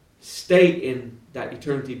sipping, stay in that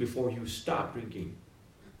eternity before you stop drinking.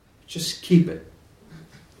 Just keep it.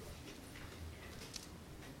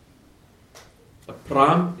 But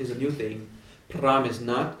Pram is a new thing. Pram is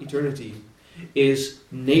not eternity. Is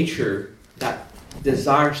nature that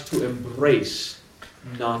desires to embrace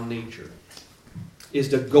non-nature. Is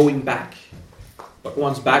the going back. But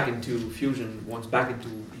once back into fusion, once back into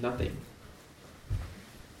nothing.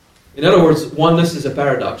 In other words, oneness is a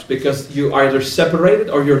paradox because you are either separated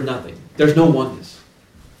or you're nothing. There's no oneness.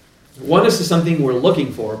 Oneness is something we're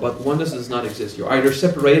looking for, but oneness does not exist. You're either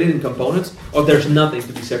separated in components or there's nothing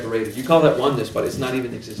to be separated. You call that oneness, but it's not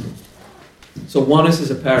even existing. So oneness is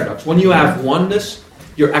a paradox. When you have oneness,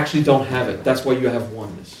 you actually don't have it. That's why you have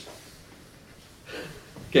oneness.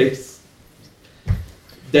 Okay?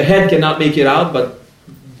 The head cannot make it out, but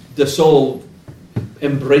the soul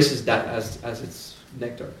embraces that as its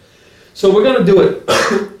nectar. So we're going to do it.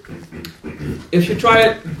 If you try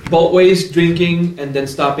it both ways, drinking and then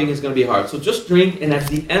stopping is going to be hard. So just drink, and at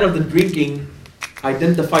the end of the drinking,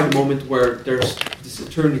 identify the moment where there's this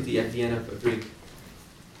eternity at the end of a drink.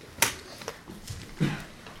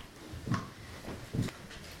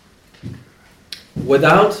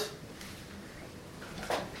 Without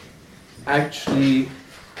actually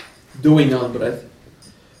doing on breath,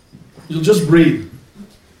 you'll just breathe.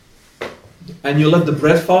 And you let the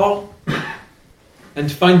breath fall and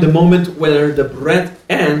find the moment where the breath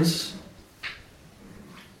ends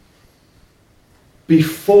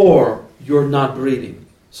before you're not breathing.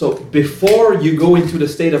 So before you go into the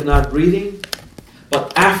state of not breathing,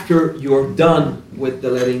 but after you're done with the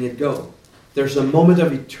letting it go. There's a moment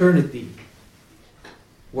of eternity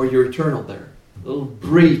where you're eternal there. A little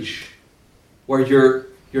breach where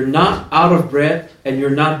you're not out of breath and you're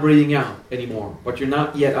not breathing out anymore. But you're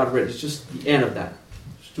not yet out of breath. It's just the end of that.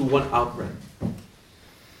 Just do one out breath.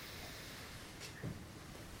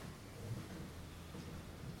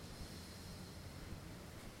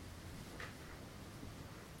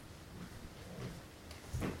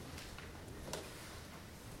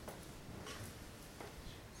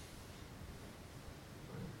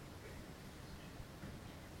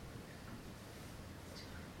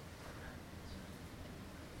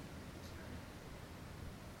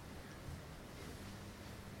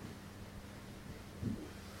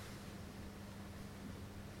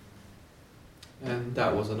 And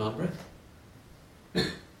that was a non-breath.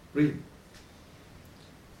 Breathe.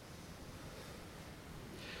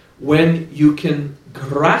 When you can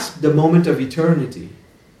grasp the moment of eternity,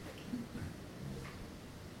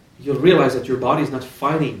 you'll realize that your body is not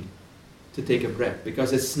fighting to take a breath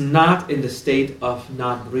because it's not in the state of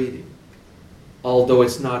not breathing, although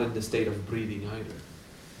it's not in the state of breathing either.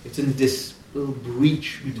 It's in this little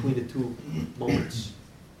breach between the two moments,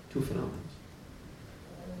 two phenomena.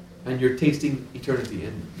 And you're tasting eternity,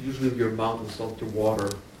 and usually your mouth will start to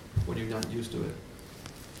water when you're not used to it.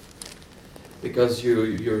 Because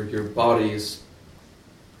your body is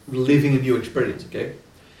living a new experience, okay?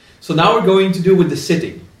 So now we're going to do with the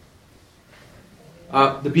sitting.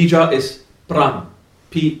 The bija is Pram,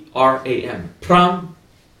 P-R-A-M. Pram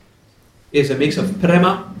is a mix of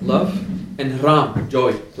prema, love, and ram,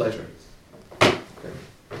 joy, pleasure. Okay.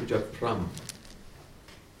 Bija Pram.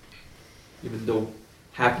 Even though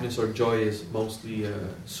happiness or joy is mostly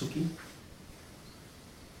Sukhi.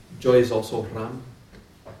 Joy is also Ram.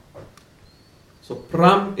 So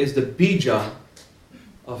Pram is the bija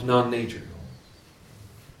of non-nature.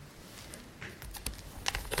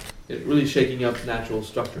 It's really shaking up natural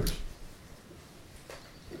structures.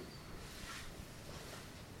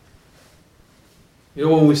 You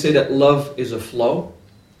know when we say that love is a flow,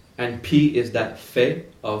 and P is that fe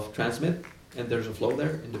of transmit, and there's a flow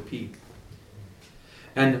there in the P.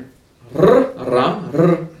 And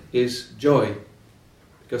Ram is joy,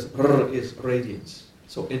 because R is radiance.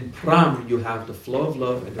 So in Pram you have the flow of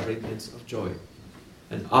love and the radiance of joy.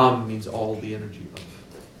 And Am means all the energy of.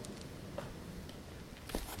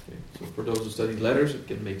 Okay, so for those who study letters, it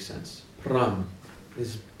can make sense. Pram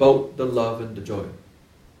is both the love and the joy.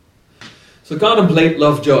 So contemplate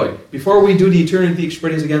love, joy. Before we do the eternity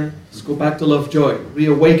experience again, let's go back to love, joy.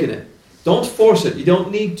 Reawaken it. Don't force it. You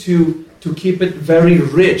don't need to keep it very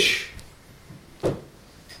rich.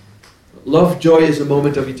 Love, joy is a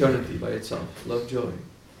moment of eternity by itself. Love, joy.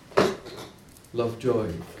 Love,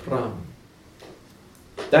 joy. Pram.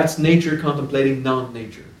 That's nature contemplating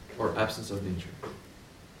non-nature or absence of nature.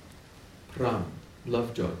 Pram.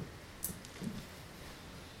 Love, joy.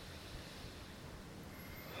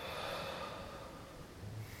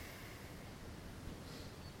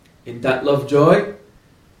 In that love, joy,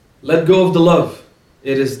 let go of the love.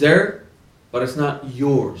 It is there, but it's not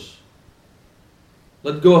yours.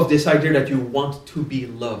 Let go of this idea that you want to be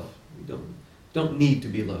loved. You don't need to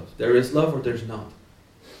be loved. There is love or there's not.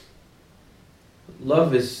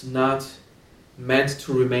 Love is not meant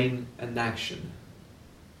to remain an action.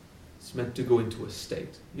 It's meant to go into a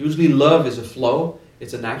state. Usually love is a flow.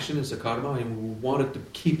 It's an action, it's a karma, and we want it to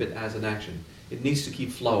keep it as an action. It needs to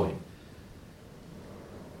keep flowing.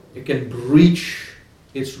 It can breach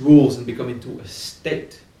its rules and become into a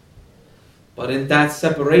state. But in that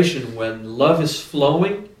separation, when love is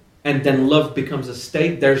flowing and then love becomes a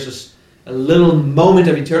state, there's just a little moment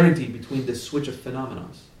of eternity between the switch of phenomena.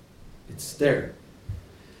 It's there.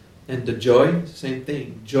 And the joy, same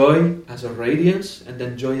thing. Joy as a radiance and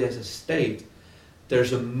then joy as a state.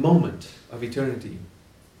 There's a moment of eternity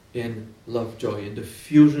in love, joy, in the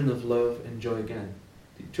fusion of love and joy again.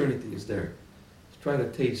 The eternity is there. Let's try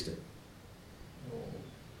to taste it.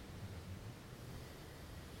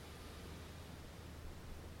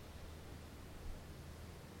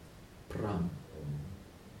 Pram.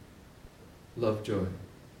 Love, joy.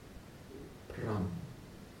 Pram.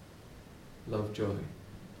 Love, joy.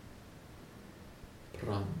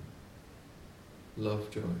 Pram.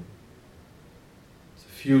 Love, joy. It's a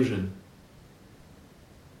fusion.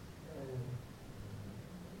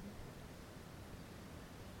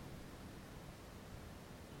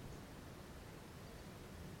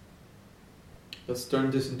 Let's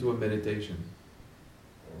turn this into a meditation.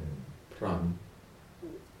 Pram.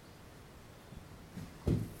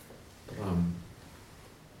 Pram.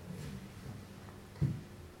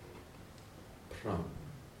 Pram.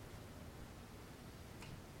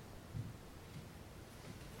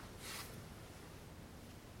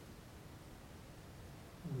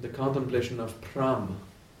 The contemplation of Pram.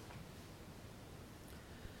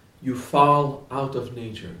 You fall out of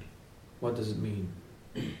nature. What does it mean?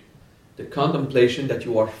 The contemplation that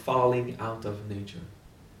you are falling out of nature.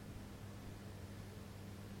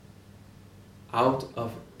 Out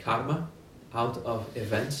of karma, out of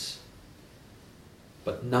events,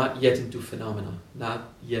 but not yet into phenomena, not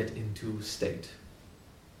yet into state.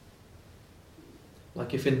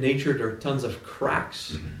 Like if in nature there are tons of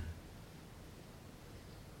cracks,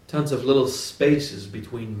 tons of little spaces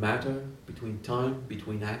between matter, between time,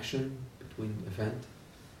 between action, between event.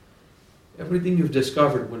 Everything you've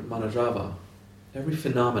discovered with Manajava, every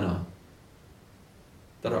phenomena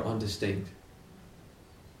that are undistinct.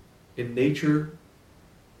 In nature,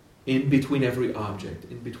 in between every object,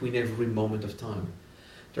 in between every moment of time,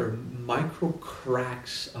 there are micro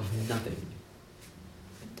cracks of nothing.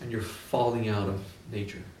 And you're falling out of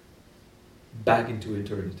nature, back into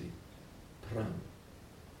eternity. Pram.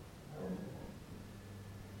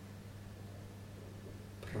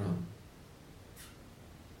 Pram.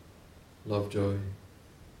 Love, joy.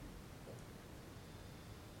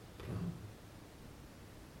 Pram.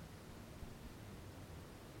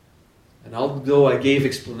 And although I gave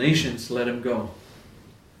explanations, let him go.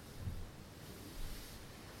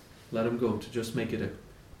 Let him go, to just make it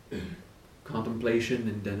a contemplation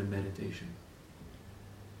and then a meditation.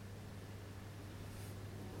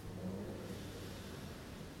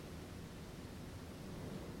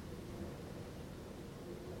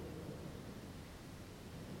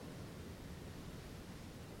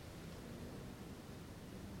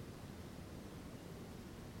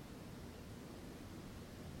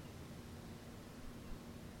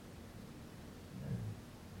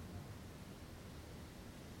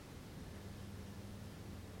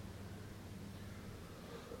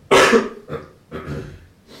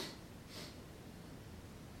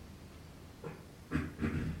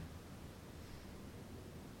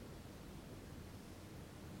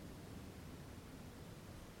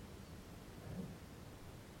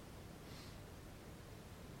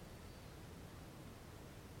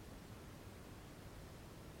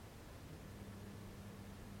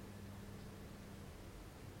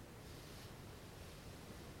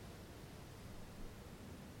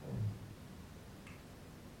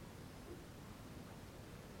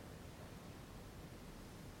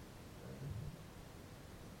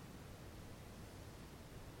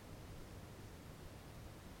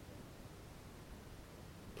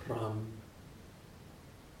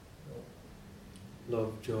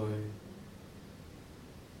 love, joy,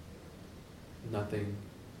 nothing,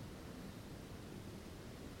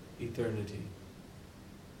 eternity.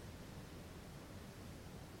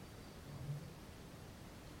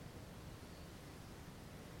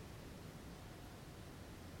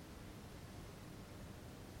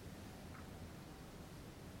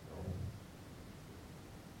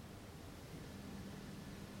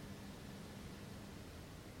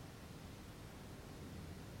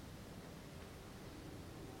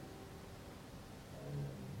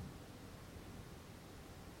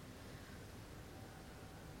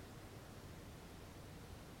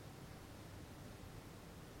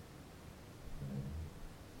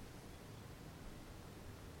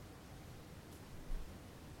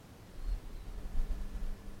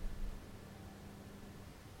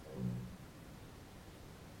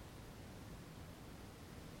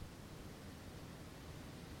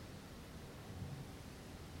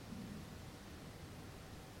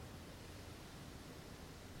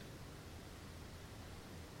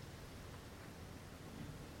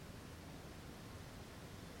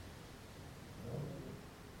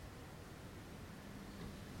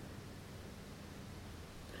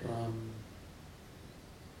 Pram,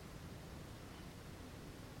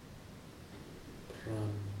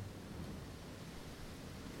 Pram,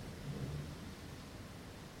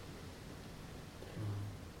 Pram.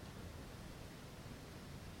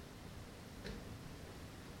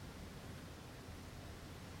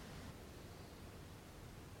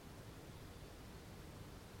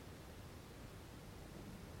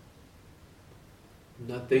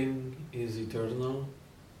 Nothing is eternal.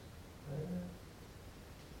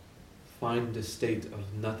 Find the state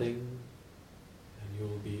of nothing and you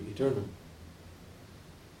will be eternal.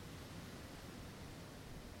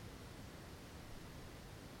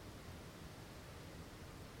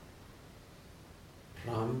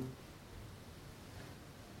 Pram,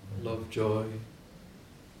 love, joy,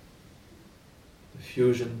 the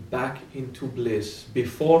fusion back into bliss.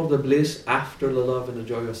 Before the bliss, after the love and the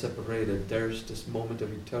joy are separated, there's this moment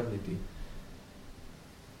of eternity.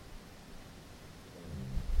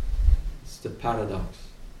 It's the paradox.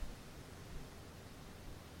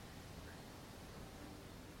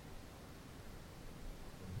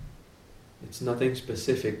 It's nothing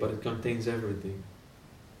specific, but it contains everything.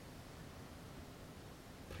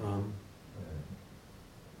 Pram.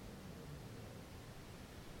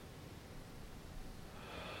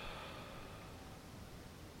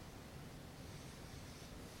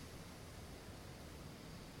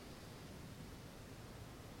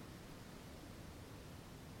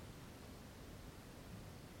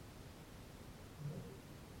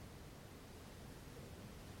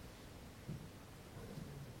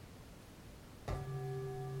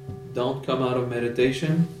 Don't come out of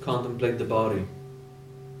meditation, contemplate the body.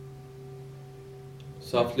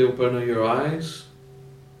 Softly open your eyes,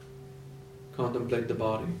 contemplate the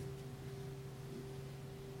body.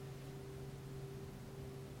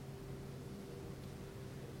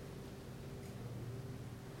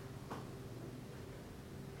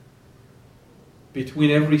 Between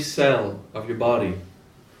every cell of your body,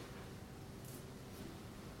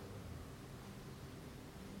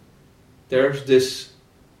 there's this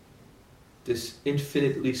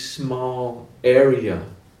infinitely small area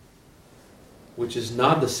which is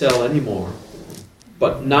not the cell anymore,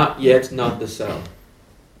 but not yet not the cell.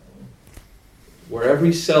 Where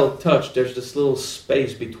every cell touches, there's this little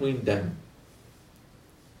space between them.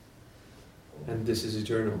 And this is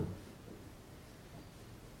eternal.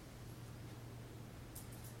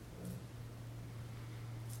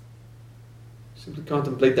 Simply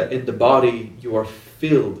contemplate that in the body you are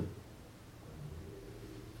filled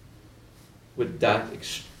with that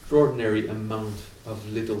extraordinary amount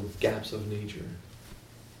of little gaps of nature.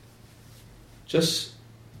 Just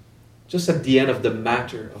at the end of the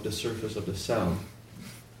matter of the surface of the cell,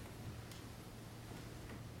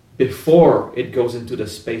 before it goes into the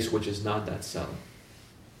space which is not that cell,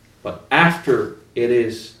 but after it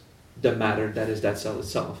is the matter that is that cell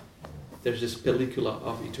itself, there's this pellicula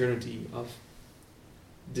of eternity, of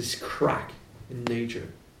this crack in nature.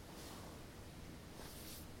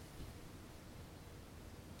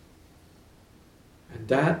 And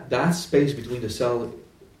that space between the cell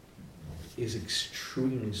is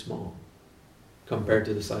extremely small compared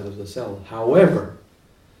to the size of the cell. However,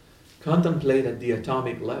 contemplate at the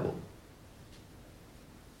atomic level.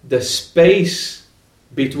 The space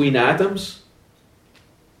between atoms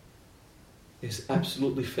is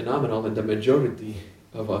absolutely phenomenal, and the majority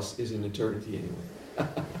of us is in eternity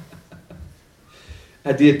anyway.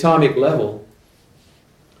 At the atomic level,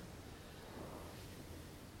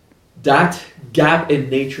 That gap in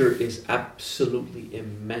nature is absolutely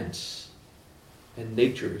immense. And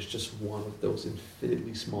nature is just one of those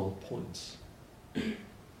infinitely small points.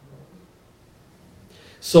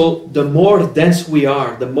 So the more dense we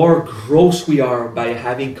are, the more gross we are by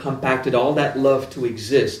having compacted all that love to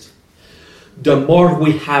exist, the more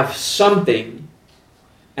we have something,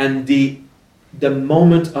 and the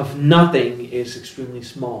moment of nothing is extremely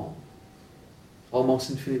small,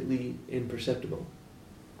 almost infinitely imperceptible.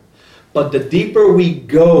 But the deeper we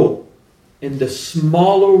go, and the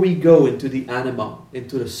smaller we go into the anima,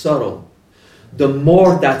 into the subtle, the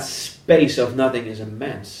more that space of nothing is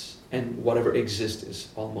immense, and whatever exists is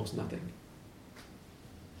almost nothing.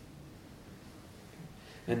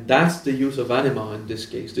 And that's the use of anima in this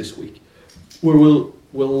case this week, where we'll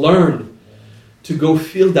learn to go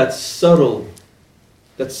feel that subtlety,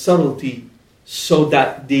 so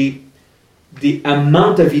that the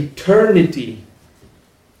amount of eternity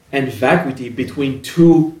and vacuity between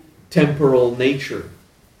two temporal nature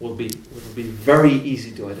will be very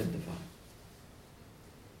easy to identify.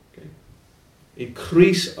 Okay?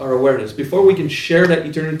 Increase our awareness. Before we can share that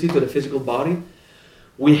eternity to the physical body,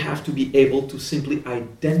 we have to be able to simply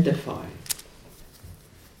identify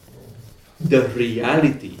the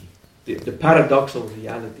reality, the paradoxal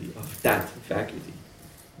reality of that vacuity.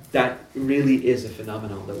 That really is a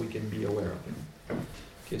phenomenon that we can be aware of.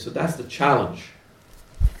 Okay, so that's the challenge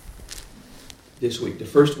this week, the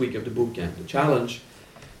first week of the boot camp. The challenge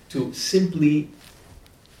to simply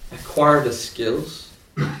acquire the skills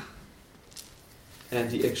and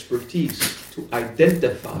the expertise to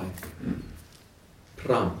identify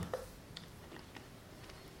Pram.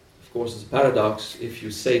 Of course, it's a paradox. If you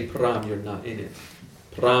say Pram, you're not in it.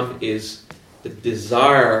 Pram is the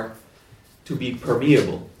desire to be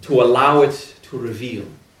permeable, to allow it to reveal.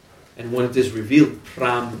 And when it is revealed,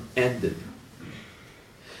 Pram ended.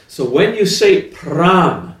 So when you say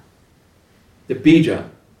Pram, the bija,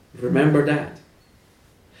 remember that.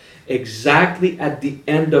 Exactly at the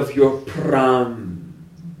end of your Pram,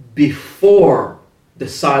 before the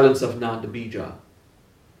silence of not the bija,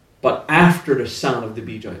 but after the sound of the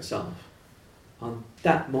bija itself. On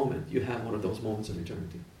that moment, you have one of those moments of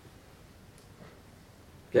eternity.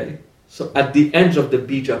 Okay? So at the end of the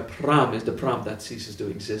bija, Pram is the Pram that ceases to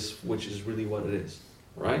exist, which is really what it is.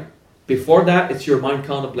 Right? Before that, it's your mind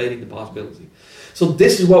contemplating the possibility. So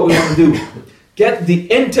this is what we want to do. Get the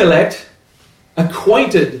intellect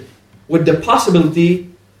acquainted with the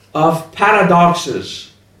possibility of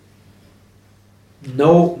paradoxes.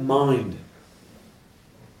 No mind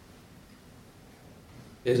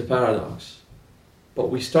is a paradox. But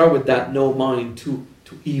we start with that no mind to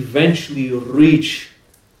eventually reach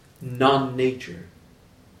non-nature.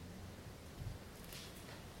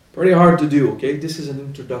 Pretty hard to do, okay? This is an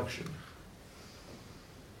introduction.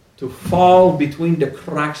 To fall between the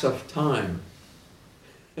cracks of time.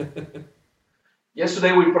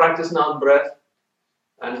 Yesterday we practiced non-breath,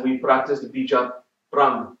 and we practiced the bija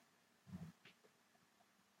Pram.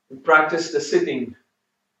 We practiced the sitting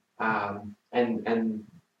and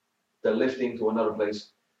the lifting to another place.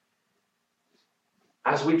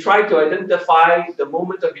 As we try to identify the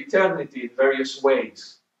moment of eternity in various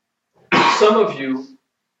ways, some of you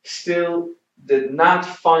still did not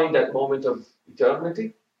find that moment of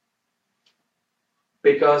eternity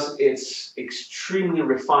because it's extremely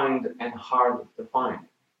refined and hard to find.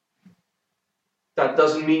 That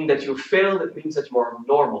doesn't mean that you failed, it means that you are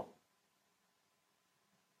normal.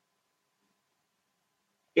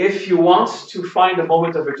 If you want to find a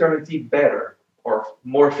moment of eternity better or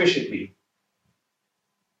more efficiently,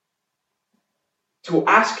 to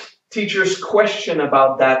ask teachers question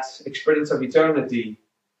about that experience of eternity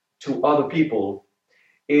to other people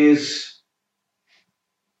is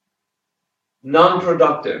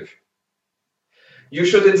non-productive. You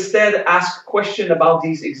should instead ask question about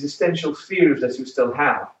these existential fears that you still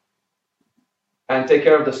have and take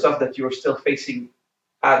care of the stuff that you're still facing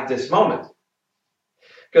at this moment.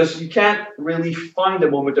 Because you can't really find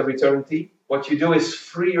a moment of eternity. What you do is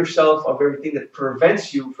free yourself of everything that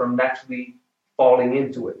prevents you from naturally falling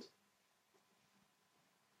into it.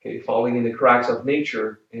 Okay, falling in the cracks of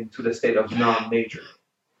nature into the state of non-nature.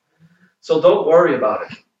 So don't worry about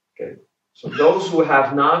it. Okay. So those who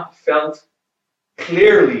have not felt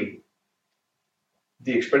clearly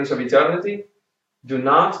the experience of eternity, do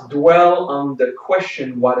not dwell on the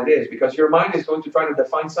question what it is, because your mind is going to try to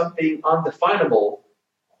define something undefinable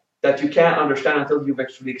that you can't understand until you've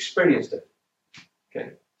actually experienced it.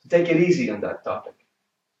 Okay, so take it easy on that topic.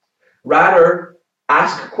 Rather,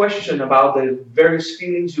 ask a question about the various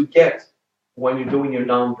feelings you get when you're doing your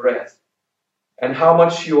non-breath, and how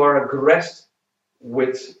much you are aggressed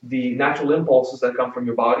with the natural impulses that come from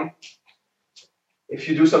your body. If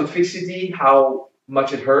you do some fixity, how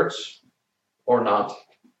much it hurts or not.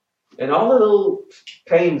 And all the little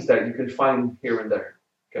pains that you can find here and there.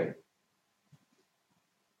 Okay.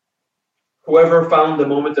 Whoever found the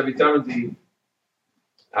moment of eternity,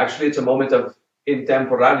 actually it's a moment of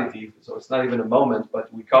intemporality, so it's not even a moment,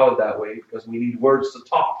 but we call it that way because we need words to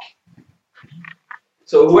talk.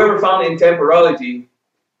 So whoever found intemporality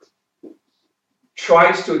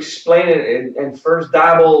tries to explain it and first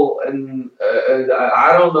dabble and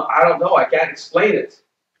I don't know, I can't explain it.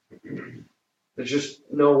 There's just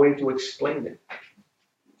no way to explain it.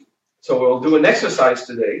 So we'll do an exercise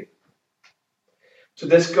today to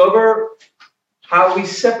discover how we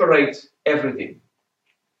separate everything.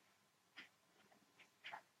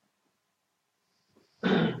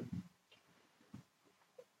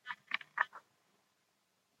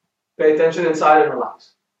 Pay attention inside and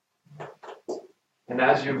relax. And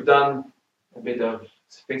as you've done a bit of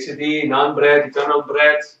fixity, non-breath, eternal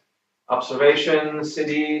breath, observation,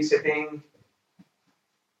 sitting,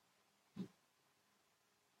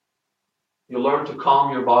 you learn to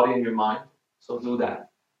calm your body and your mind. So do that.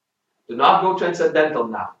 Do not go transcendental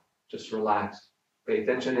now. Just relax. Pay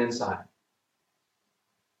attention inside.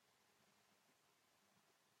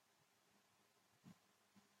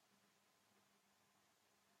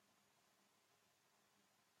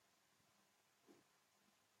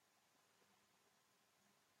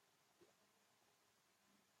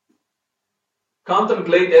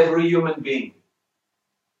 Contemplate every human being.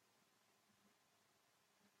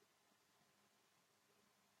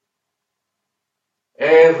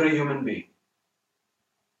 Every human being.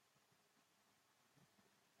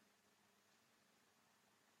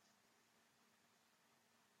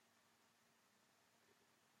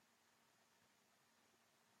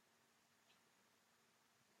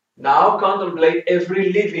 Now contemplate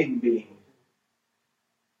every living being.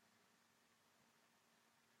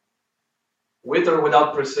 With or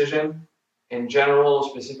without precision, in general,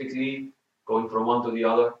 specifically, going from one to the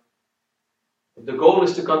other. The goal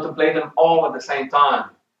is to contemplate them all at the same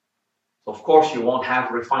time. So of course you won't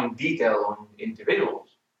have refined detail on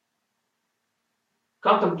individuals.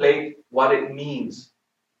 Contemplate what it means.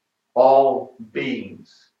 All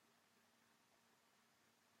beings.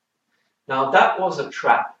 Now that was a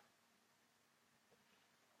trap.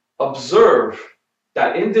 Observe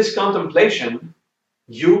that in this contemplation,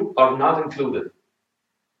 you are not included.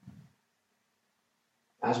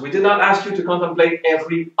 As we did not ask you to contemplate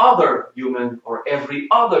every other human or every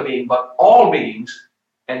other being, but all beings,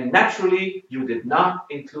 and naturally you did not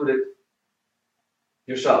include it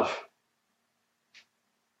yourself.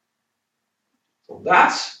 So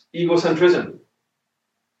that's egocentrism.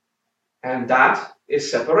 And that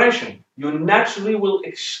is separation. You naturally will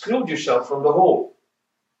exclude yourself from the whole.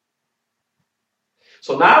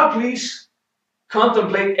 So now please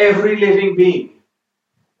contemplate every living being,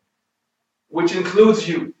 which includes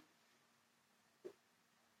you.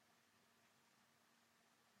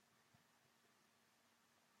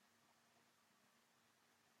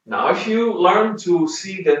 Now, if you learn to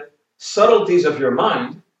see the subtleties of your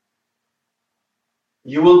mind,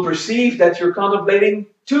 you will perceive that you're contemplating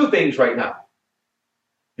two things right now.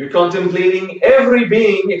 You're contemplating every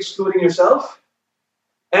being excluding yourself,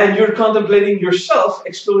 and you're contemplating yourself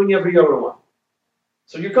excluding every other one.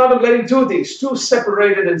 So you're contemplating two things, two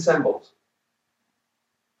separated ensembles.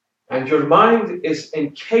 And your mind is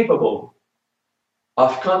incapable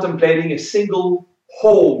of contemplating a single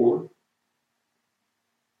whole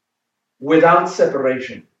without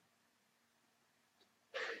separation.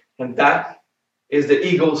 And that is the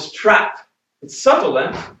ego's trap. It's subtle,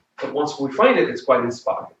 but once we find it, it's quite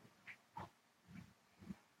inspiring.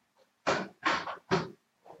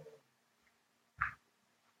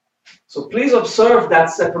 So please observe that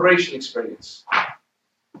separation experience.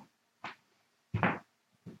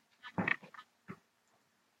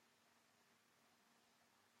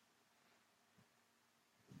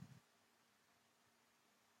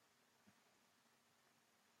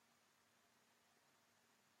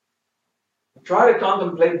 Try to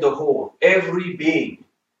contemplate the whole, every being,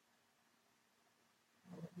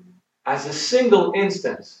 as a single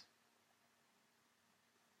instance.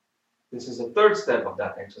 This is the third step of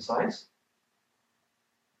that exercise.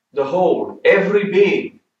 The whole, every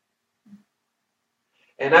being.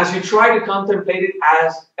 And as you try to contemplate it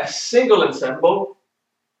as a single ensemble,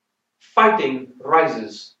 fighting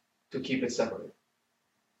rises to keep it separate.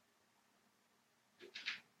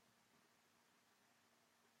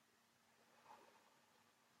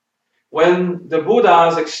 When the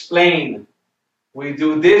Buddhas explain we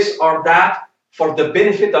do this or that for the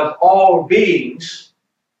benefit of all beings,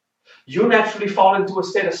 you naturally fall into a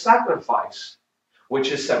state of sacrifice,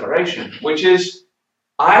 which is separation, which is,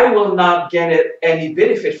 I will not get any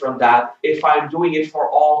benefit from that if I'm doing it for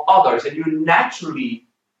all others. And you naturally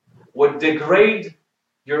would degrade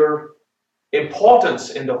your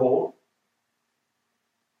importance in the whole.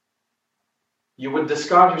 You would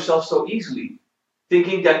discard yourself so easily,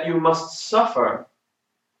 thinking that you must suffer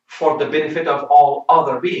for the benefit of all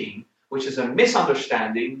other beings, which is a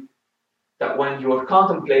misunderstanding that when you are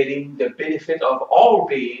contemplating the benefit of all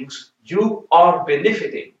beings, you are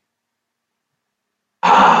benefiting.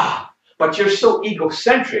 But you're so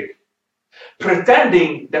egocentric,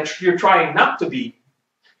 pretending that you're trying not to be,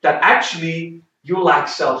 that actually you lack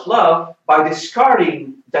self-love by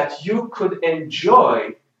discarding that you could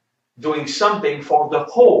enjoy doing something for the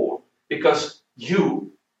whole, because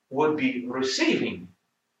you would be receiving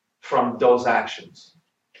from those actions.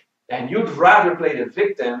 And you'd rather play the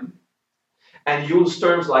victim and use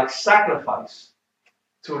terms like sacrifice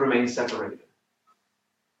to remain separated.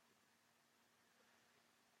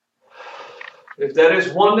 If there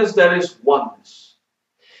is oneness, there is oneness.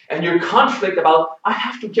 And your conflict about, I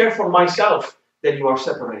have to care for myself, then you are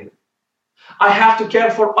separated. I have to care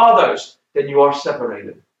for others, then you are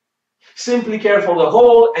separated. Simply care for the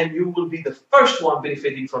whole, and you will be the first one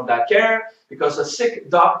benefiting from that care, because a sick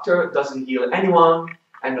doctor doesn't heal anyone,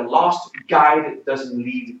 and a lost guide doesn't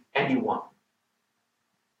lead anyone.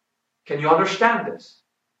 Can you understand this?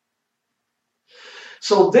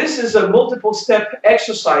 So this is a multiple step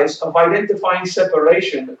exercise of identifying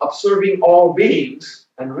separation, observing all beings,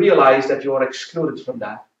 and realize that you are excluded from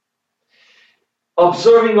that.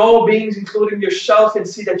 Observing all beings, including yourself, and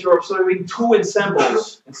see that you're observing two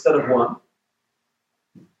ensembles instead of one.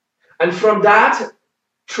 And from that,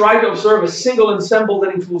 try to observe a single ensemble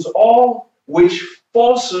that includes all, which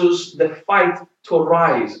forces the fight to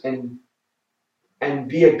arise and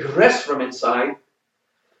be aggressed from inside,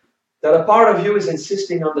 that a part of you is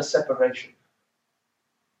insisting on the separation.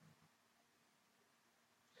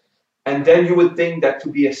 And then you would think that to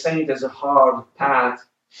be a saint is a hard path,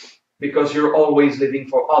 because you're always living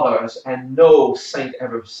for others, and no saint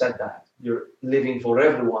ever said that. You're living for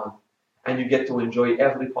everyone, and you get to enjoy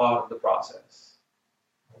every part of the process.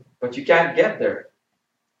 But you can't get there.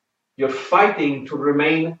 You're fighting to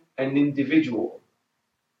remain an individual.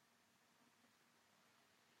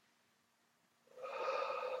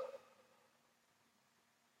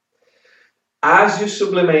 As you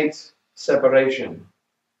sublimate separation,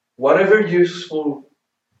 whatever useful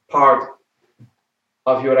part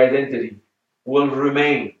of your identity will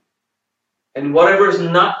remain, and whatever is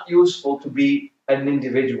not useful to be an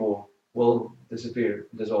individual will disappear,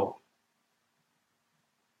 dissolve.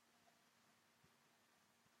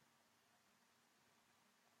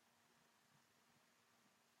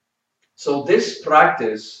 So this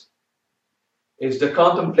practice is the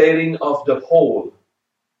contemplating of the whole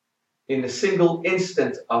in a single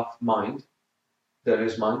instant of mind. There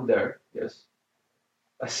is mind there, yes.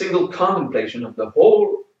 A single contemplation of the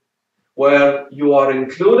whole, where you are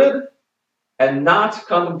included and not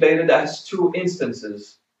contemplated as two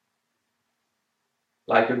instances,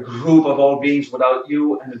 like a group of all beings without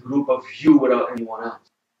you and a group of you without anyone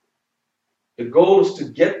else. The goal is to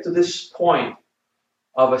get to this point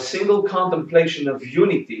of a single contemplation of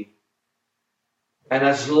unity, and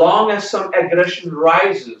as long as some aggression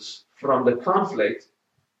rises from the conflict,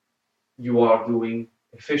 you are doing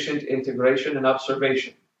efficient integration and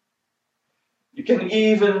observation. You can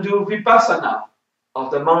even do vipassana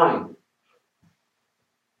of the mind,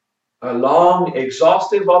 a long,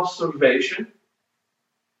 exhaustive observation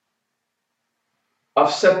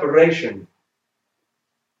of separation.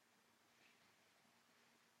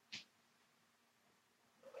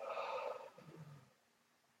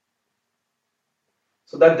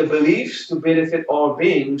 So that the beliefs to benefit all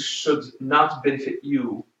beings should not benefit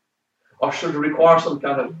you, or should require some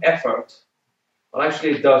kind of effort. Well,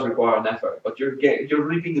 actually, it does require an effort, but you're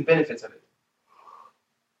reaping the benefits of it.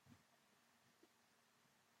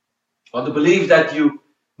 Or the belief that you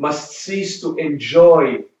must cease to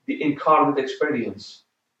enjoy the incarnate experience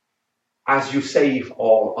as you save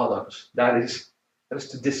all others. That is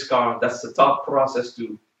to discard. That's the thought process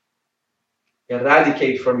to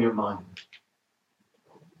eradicate from your mind.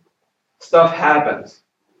 Stuff happens.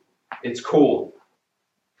 It's cool.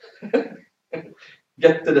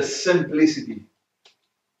 Get to the simplicity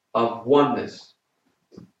of oneness.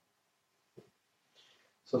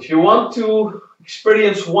 So if you want to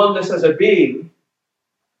experience oneness as a being,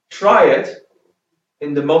 try it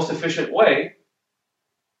in the most efficient way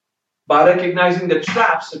by recognizing the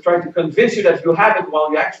traps that try to convince you that you have it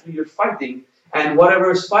while you're fighting, And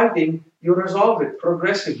whatever is fighting, you resolve it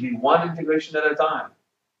progressively, one integration at a time.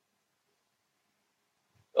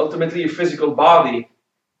 Ultimately, your physical body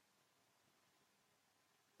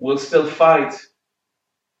will still fight.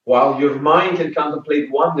 While your mind can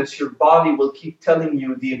contemplate oneness, your body will keep telling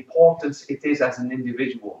you the importance it is as an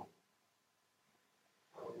individual.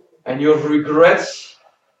 And your regrets,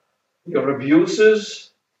 your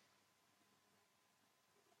abuses,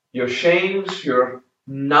 your shames, your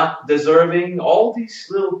not deserving, all these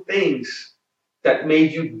little things that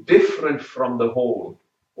made you different from the whole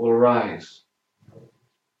will rise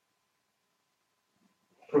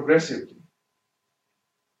progressively.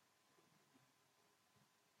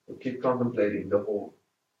 You keep contemplating the whole.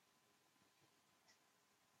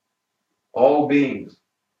 All beings.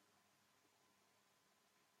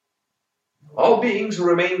 All beings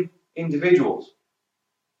remain individuals.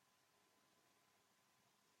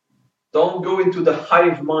 Don't go into the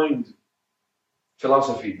hive mind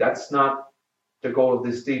philosophy. That's not the goal of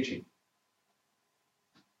this teaching.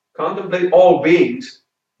 Contemplate all beings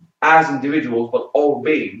as individuals, but all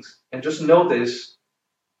beings, and just notice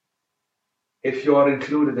if you are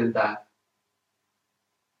included in that.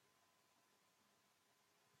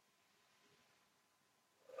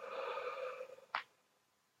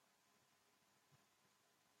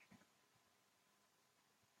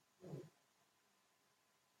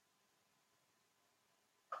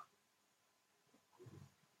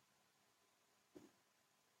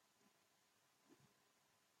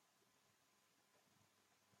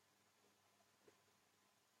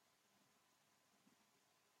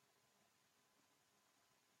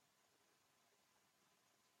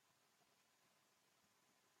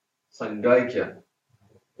 Sangaikya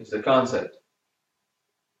is the concept.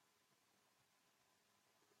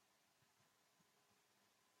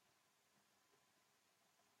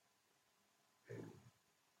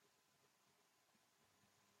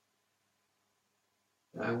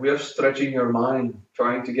 And we are stretching your mind,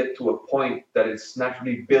 trying to get to a point that it's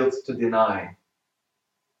naturally built to deny.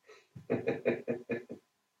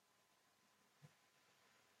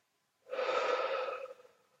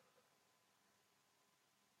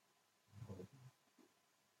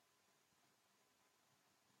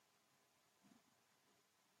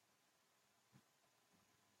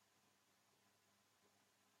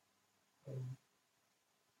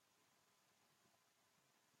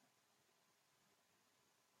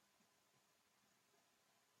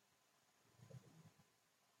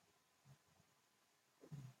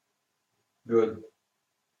 Good.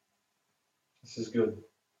 This is good.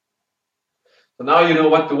 So now you know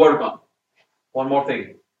what to work on. One more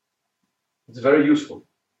thing. It's very useful.